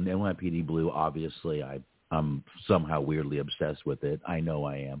 Homicide. NYPD Blue. Obviously, I'm somehow weirdly obsessed with it. I know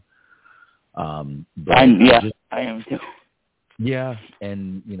I am. But I am too. Yeah,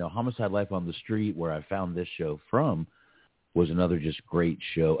 and Homicide: Life on the Street, where I found this show from, was another just great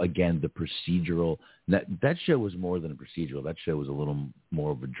show. Again, the procedural. That show was more than a procedural. That show was a little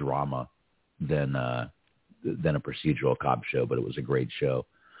more of a drama than a procedural cop show, but it was a great show.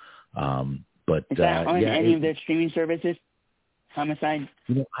 But is that on any of the streaming services? Homicide?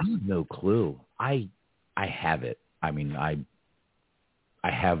 I have no clue. I have it. I mean, I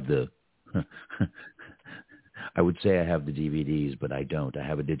have the. I would say I have the DVDs, but I don't. I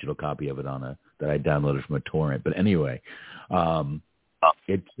have a digital copy of it that I downloaded from a torrent. But anyway,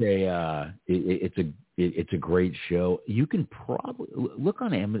 it's a great show. You can probably look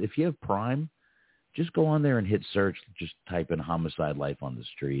on Amazon if you have Prime. Just go on there and hit search. Just type in Homicide: Life on the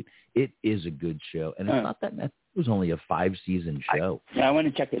Street. It is a good show, and it's not that. It was only a 5-season show. I want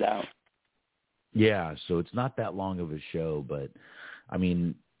to check it out. Yeah, so it's not that long of a show, but I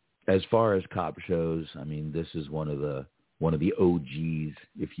mean, as far as cop shows, I mean, this is one of the OGs,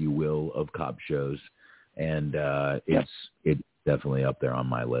 if you will, of cop shows, and it's definitely up there on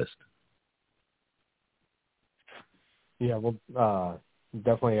my list. Yeah, we'll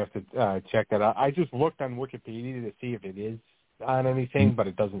definitely have to check that out. I just looked on Wikipedia to see if it is on anything, but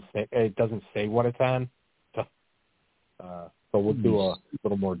it doesn't say what it's on. So we'll do a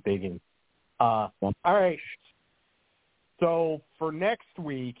little more digging. All right. So for next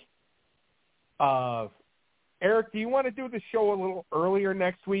week, Eric, do you want to do the show a little earlier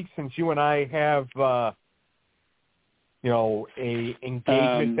next week since you and I have, a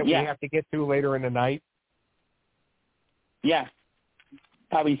engagement that we have to get to later in the night? Yeah.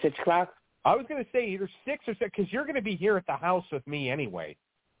 Probably 6 o'clock. I was going to say either 6 or 6 because you're going to be here at the house with me anyway.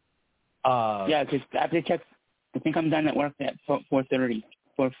 Yeah, because I have to check. I think I'm done at work at 4:30.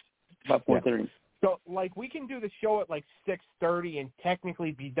 About 4:30. Yeah. So, we can do the show at 6:30 and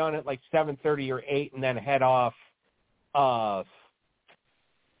technically be done at 7:30 or 8, and then head off.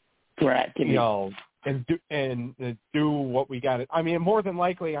 Correct. And do what we got. I mean, more than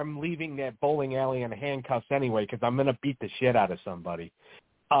likely, I'm leaving that bowling alley in handcuffs anyway because I'm gonna beat the shit out of somebody.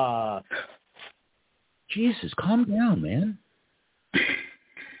 Jesus, calm down, man.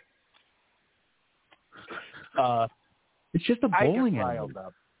 It's just a bowling alley.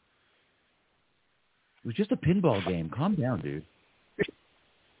 It was just a pinball game. Calm down, dude.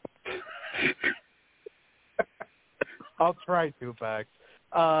 I'll try to, Bax.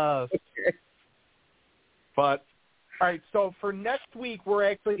 But All right, so for next week, we're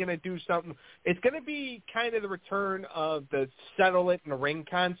actually going to do something. It's going to be kind of the return of the settle it in the ring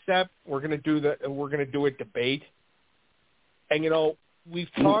concept. We're going to do a debate, and we've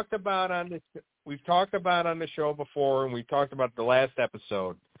talked about on the show before, and we talked about the last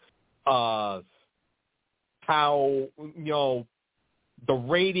episode of how the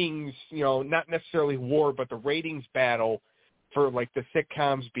ratings, not necessarily war, but the ratings battle for like the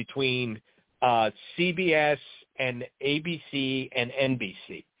sitcoms between CBS and ABC and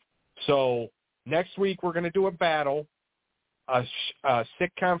NBC. So next week we're going to do a battle, a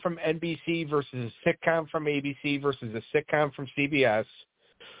sitcom from NBC versus a sitcom from ABC versus a sitcom from CBS.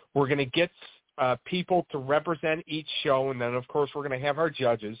 We're going to get people to represent each show, and then, of course, we're going to have our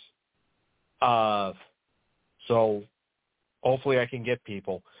judges. So hopefully I can get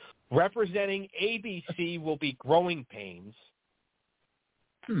people. Representing ABC will be Growing Pains.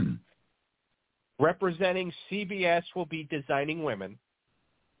 Representing CBS will be Designing Women.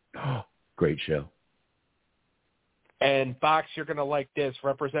 Oh, great show. And Box, you're going to like this.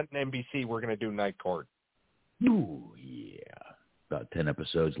 Representing NBC, we're going to do Night Court. Ooh, yeah. About 10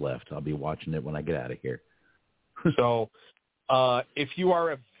 episodes left. I'll be watching it when I get out of here. So if you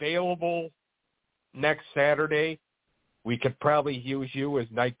are available next Saturday, we could probably use you as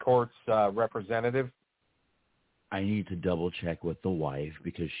Night Court's representative. I need to double check with the wife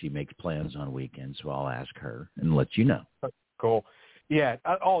because she makes plans on weekends, so I'll ask her and let you know. Cool. Yeah.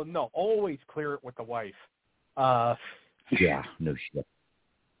 No. Always clear it with the wife. Yeah. No shit.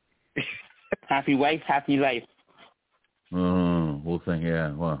 Happy wife, happy life. We'll think.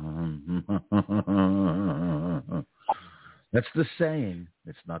 Yeah. Well, that's the saying.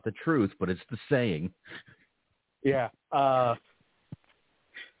 It's not the truth, but it's the saying. Yeah.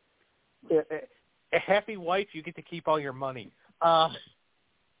 A happy wife, you get to keep all your money.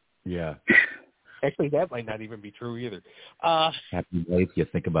 Yeah. Actually, that might not even be true either. Happy wife, you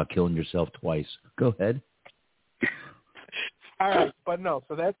think about killing yourself twice. Go ahead. All right, but no.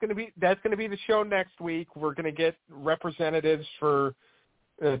 So that's gonna be the show next week. We're gonna get representatives for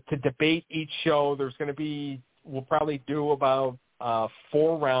to debate each show. We'll probably do about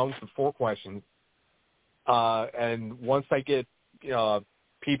 4 rounds of 4 questions. And once I get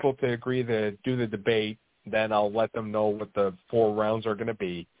people to agree to do the debate, then I'll let them know what the 4 rounds are going to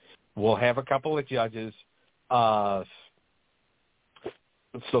be. We'll have a couple of judges. So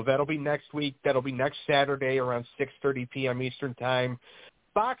that'll be next week. That'll be next Saturday around 6:30 p.m. Eastern Time.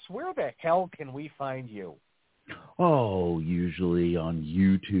 Box, where the hell can we find you? Oh, usually on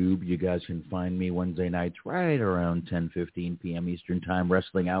YouTube. You guys can find me Wednesday nights right around 10:15 p.m. Eastern Time,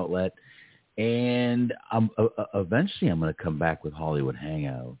 Wrestling Outlet. And eventually I'm going to come back with Hollywood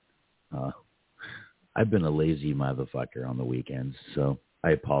Hangout. I've been a lazy motherfucker on the weekends, so I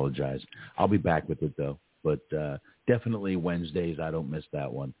apologize. I'll be back with it, though. But definitely Wednesdays, I don't miss that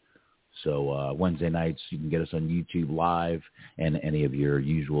one. So Wednesday nights, you can get us on YouTube Live and any of your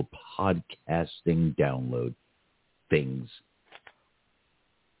usual podcasting download things.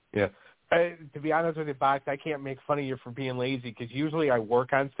 Yeah. To be honest with you, Box, I can't make fun of you for being lazy because usually I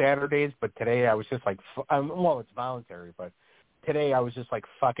work on Saturdays, but today I was just like, well, it's voluntary, but today I was just like,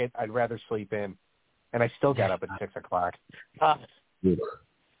 fuck it, I'd rather sleep in. And I still got up at 6 o'clock. I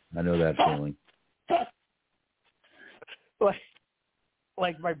know that feeling.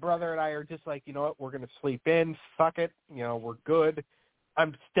 Like my brother and I are just like, you know what, we're going to sleep in. Fuck it. We're good.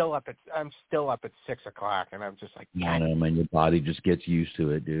 I'm still up at 6 o'clock, and I'm just like, I know, man. Your body just gets used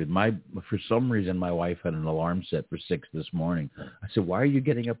to it, dude. For some reason, my wife had an alarm set for 6 this morning. I said, "Why are you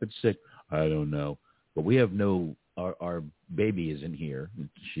getting up at 6?" I don't know, but we have our baby isn't here.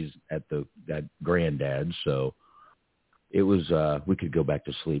 She's at granddad, so it was we could go back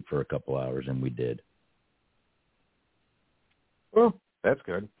to sleep for a couple hours, and we did. Well, that's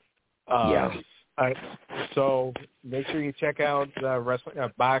good. Yeah. So make sure you check out Wrestling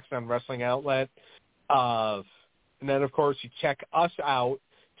Box on Wrestling Outlet. And then, of course, you check us out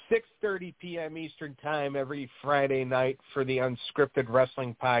 6:30 p.m. Eastern Time every Friday night for the Unscripted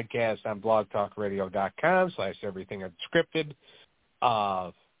Wrestling Podcast on blogtalkradio.com/Everything Unscripted.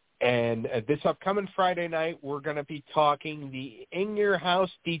 And this upcoming Friday night, we're going to be talking the In Your House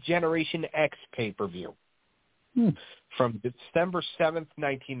Degeneration X pay-per-view. From December 7th,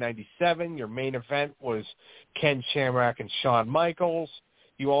 1997, your main event was Ken Shamrock and Shawn Michaels.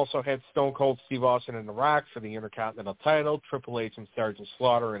 You also had Stone Cold Steve Austin and The Rock for the Intercontinental title, Triple H and Sergeant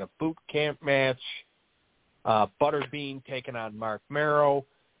Slaughter in a boot camp match, Butterbean taking on Mark Merrow,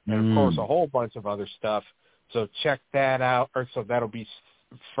 and, of course, a whole bunch of other stuff. So check that out. So that'll be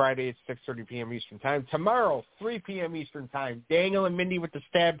Friday at 6:30 p.m. Eastern Time. Tomorrow, 3 p.m. Eastern Time, Daniel and Mindy with the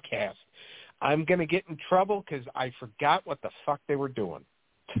Stabcast. I'm going to get in trouble because I forgot what the fuck they were doing.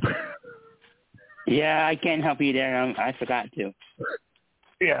 Yeah, I can't help you there. I forgot to.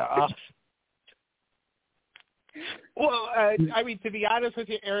 Yeah. Well, I mean, to be honest with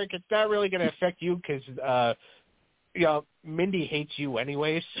you, Eric, it's not really going to affect you because, Mindy hates you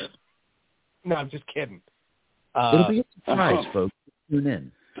anyways. No, I'm just kidding. It'll be a surprise, folks. Tune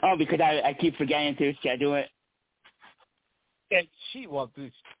in. Oh, because I keep forgetting to schedule it. And to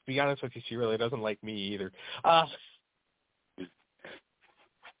be honest with you, she really doesn't like me either.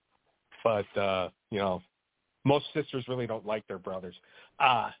 But most sisters really don't like their brothers.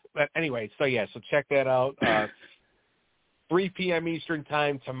 But anyway, so check that out. 3 p.m. Eastern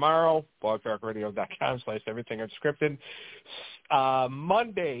Time tomorrow, blogtalkradio.com/Everything Unscripted.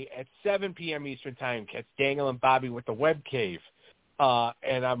 Monday at 7 p.m. Eastern Time, catch Daniel and Bobby with the Web Cave.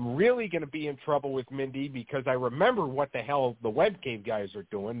 And I'm really going to be in trouble with Mindy because I remember what the hell the Web Cave guys are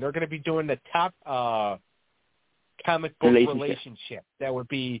doing. They're going to be doing the top comic book relationship. That would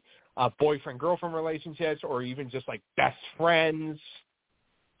be boyfriend-girlfriend relationships or even just like best friends.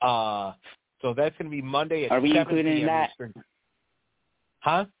 So that's going to be Monday at 7 p.m. Are we including that? Eastern.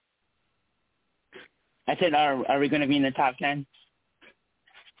 Huh? I said, are we going to be in the top 10?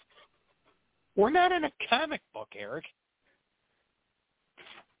 We're not in a comic book, Eric.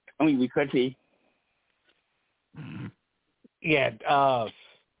 I mean, we could be. Yeah,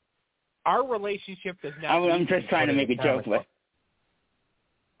 our relationship does not. I'm just trying to make a joke. But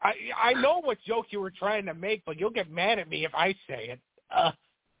I know what joke you were trying to make, but you'll get mad at me if I say it.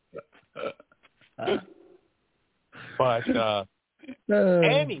 But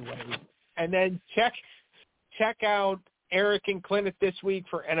anyway, and then check out Eric and Clint this week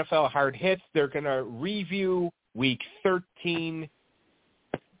for NFL Hard Hits. They're going to review Week 13.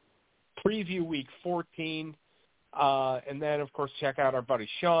 Preview Week 14, and then, of course, check out our buddy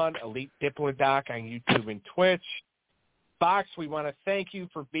Sean, Elite Diplodoc on YouTube and Twitch. Box, we want to thank you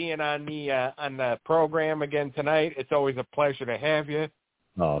for being on the program again tonight. It's always a pleasure to have you.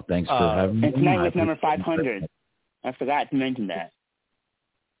 Oh, thanks for having me. And tonight was number 500. I forgot to mention that.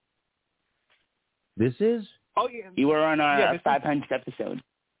 This is? Oh, yeah. You were on our 500th episode.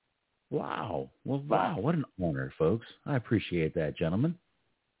 Wow. Well, wow. What an honor, folks. I appreciate that, gentlemen.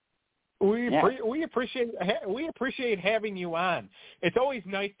 We appreciate having you on. It's always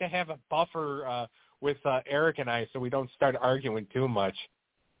nice to have a buffer with Eric and I, so we don't start arguing too much.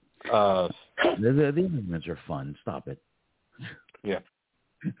 The arguments are fun. Stop it. Yeah,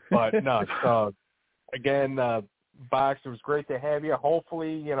 but no. Again, Box, it was great to have you.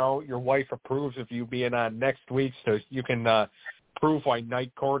 Hopefully, your wife approves of you being on next week, so you can prove why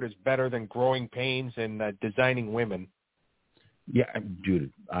Night Court is better than Growing Pains and Designing Women. Yeah,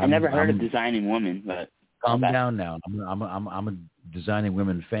 dude. I've never heard of Designing Women, but calm down now. I'm a Designing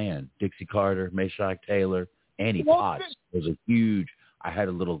Women fan. Dixie Carter, Meshack Taylor, Annie Potts was a huge. I had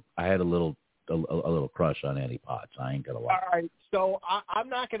a little crush on Annie Potts. I ain't gonna lie. All right, so I'm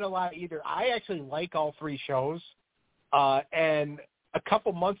not gonna lie either. I actually like all 3 shows, and a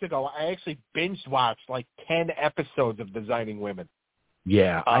couple months ago, I actually binge watched like 10 episodes of Designing Women.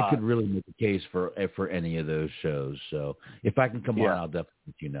 Yeah, I could really make a case for any of those shows. So if I can come on, I'll definitely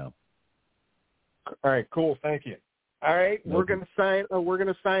let you know. All right, cool. Thank you. All right, we're gonna sign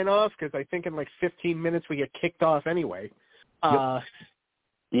off because I think in like 15 minutes we get kicked off anyway.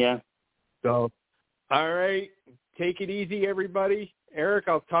 Yeah. So, all right, take it easy, everybody. Eric,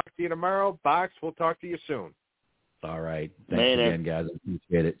 I'll talk to you tomorrow. Box, we'll talk to you soon. All right. Thanks again, guys. I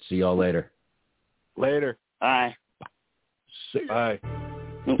appreciate it. See y'all later. Later. Bye. See ya.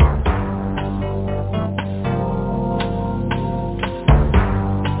 Bye.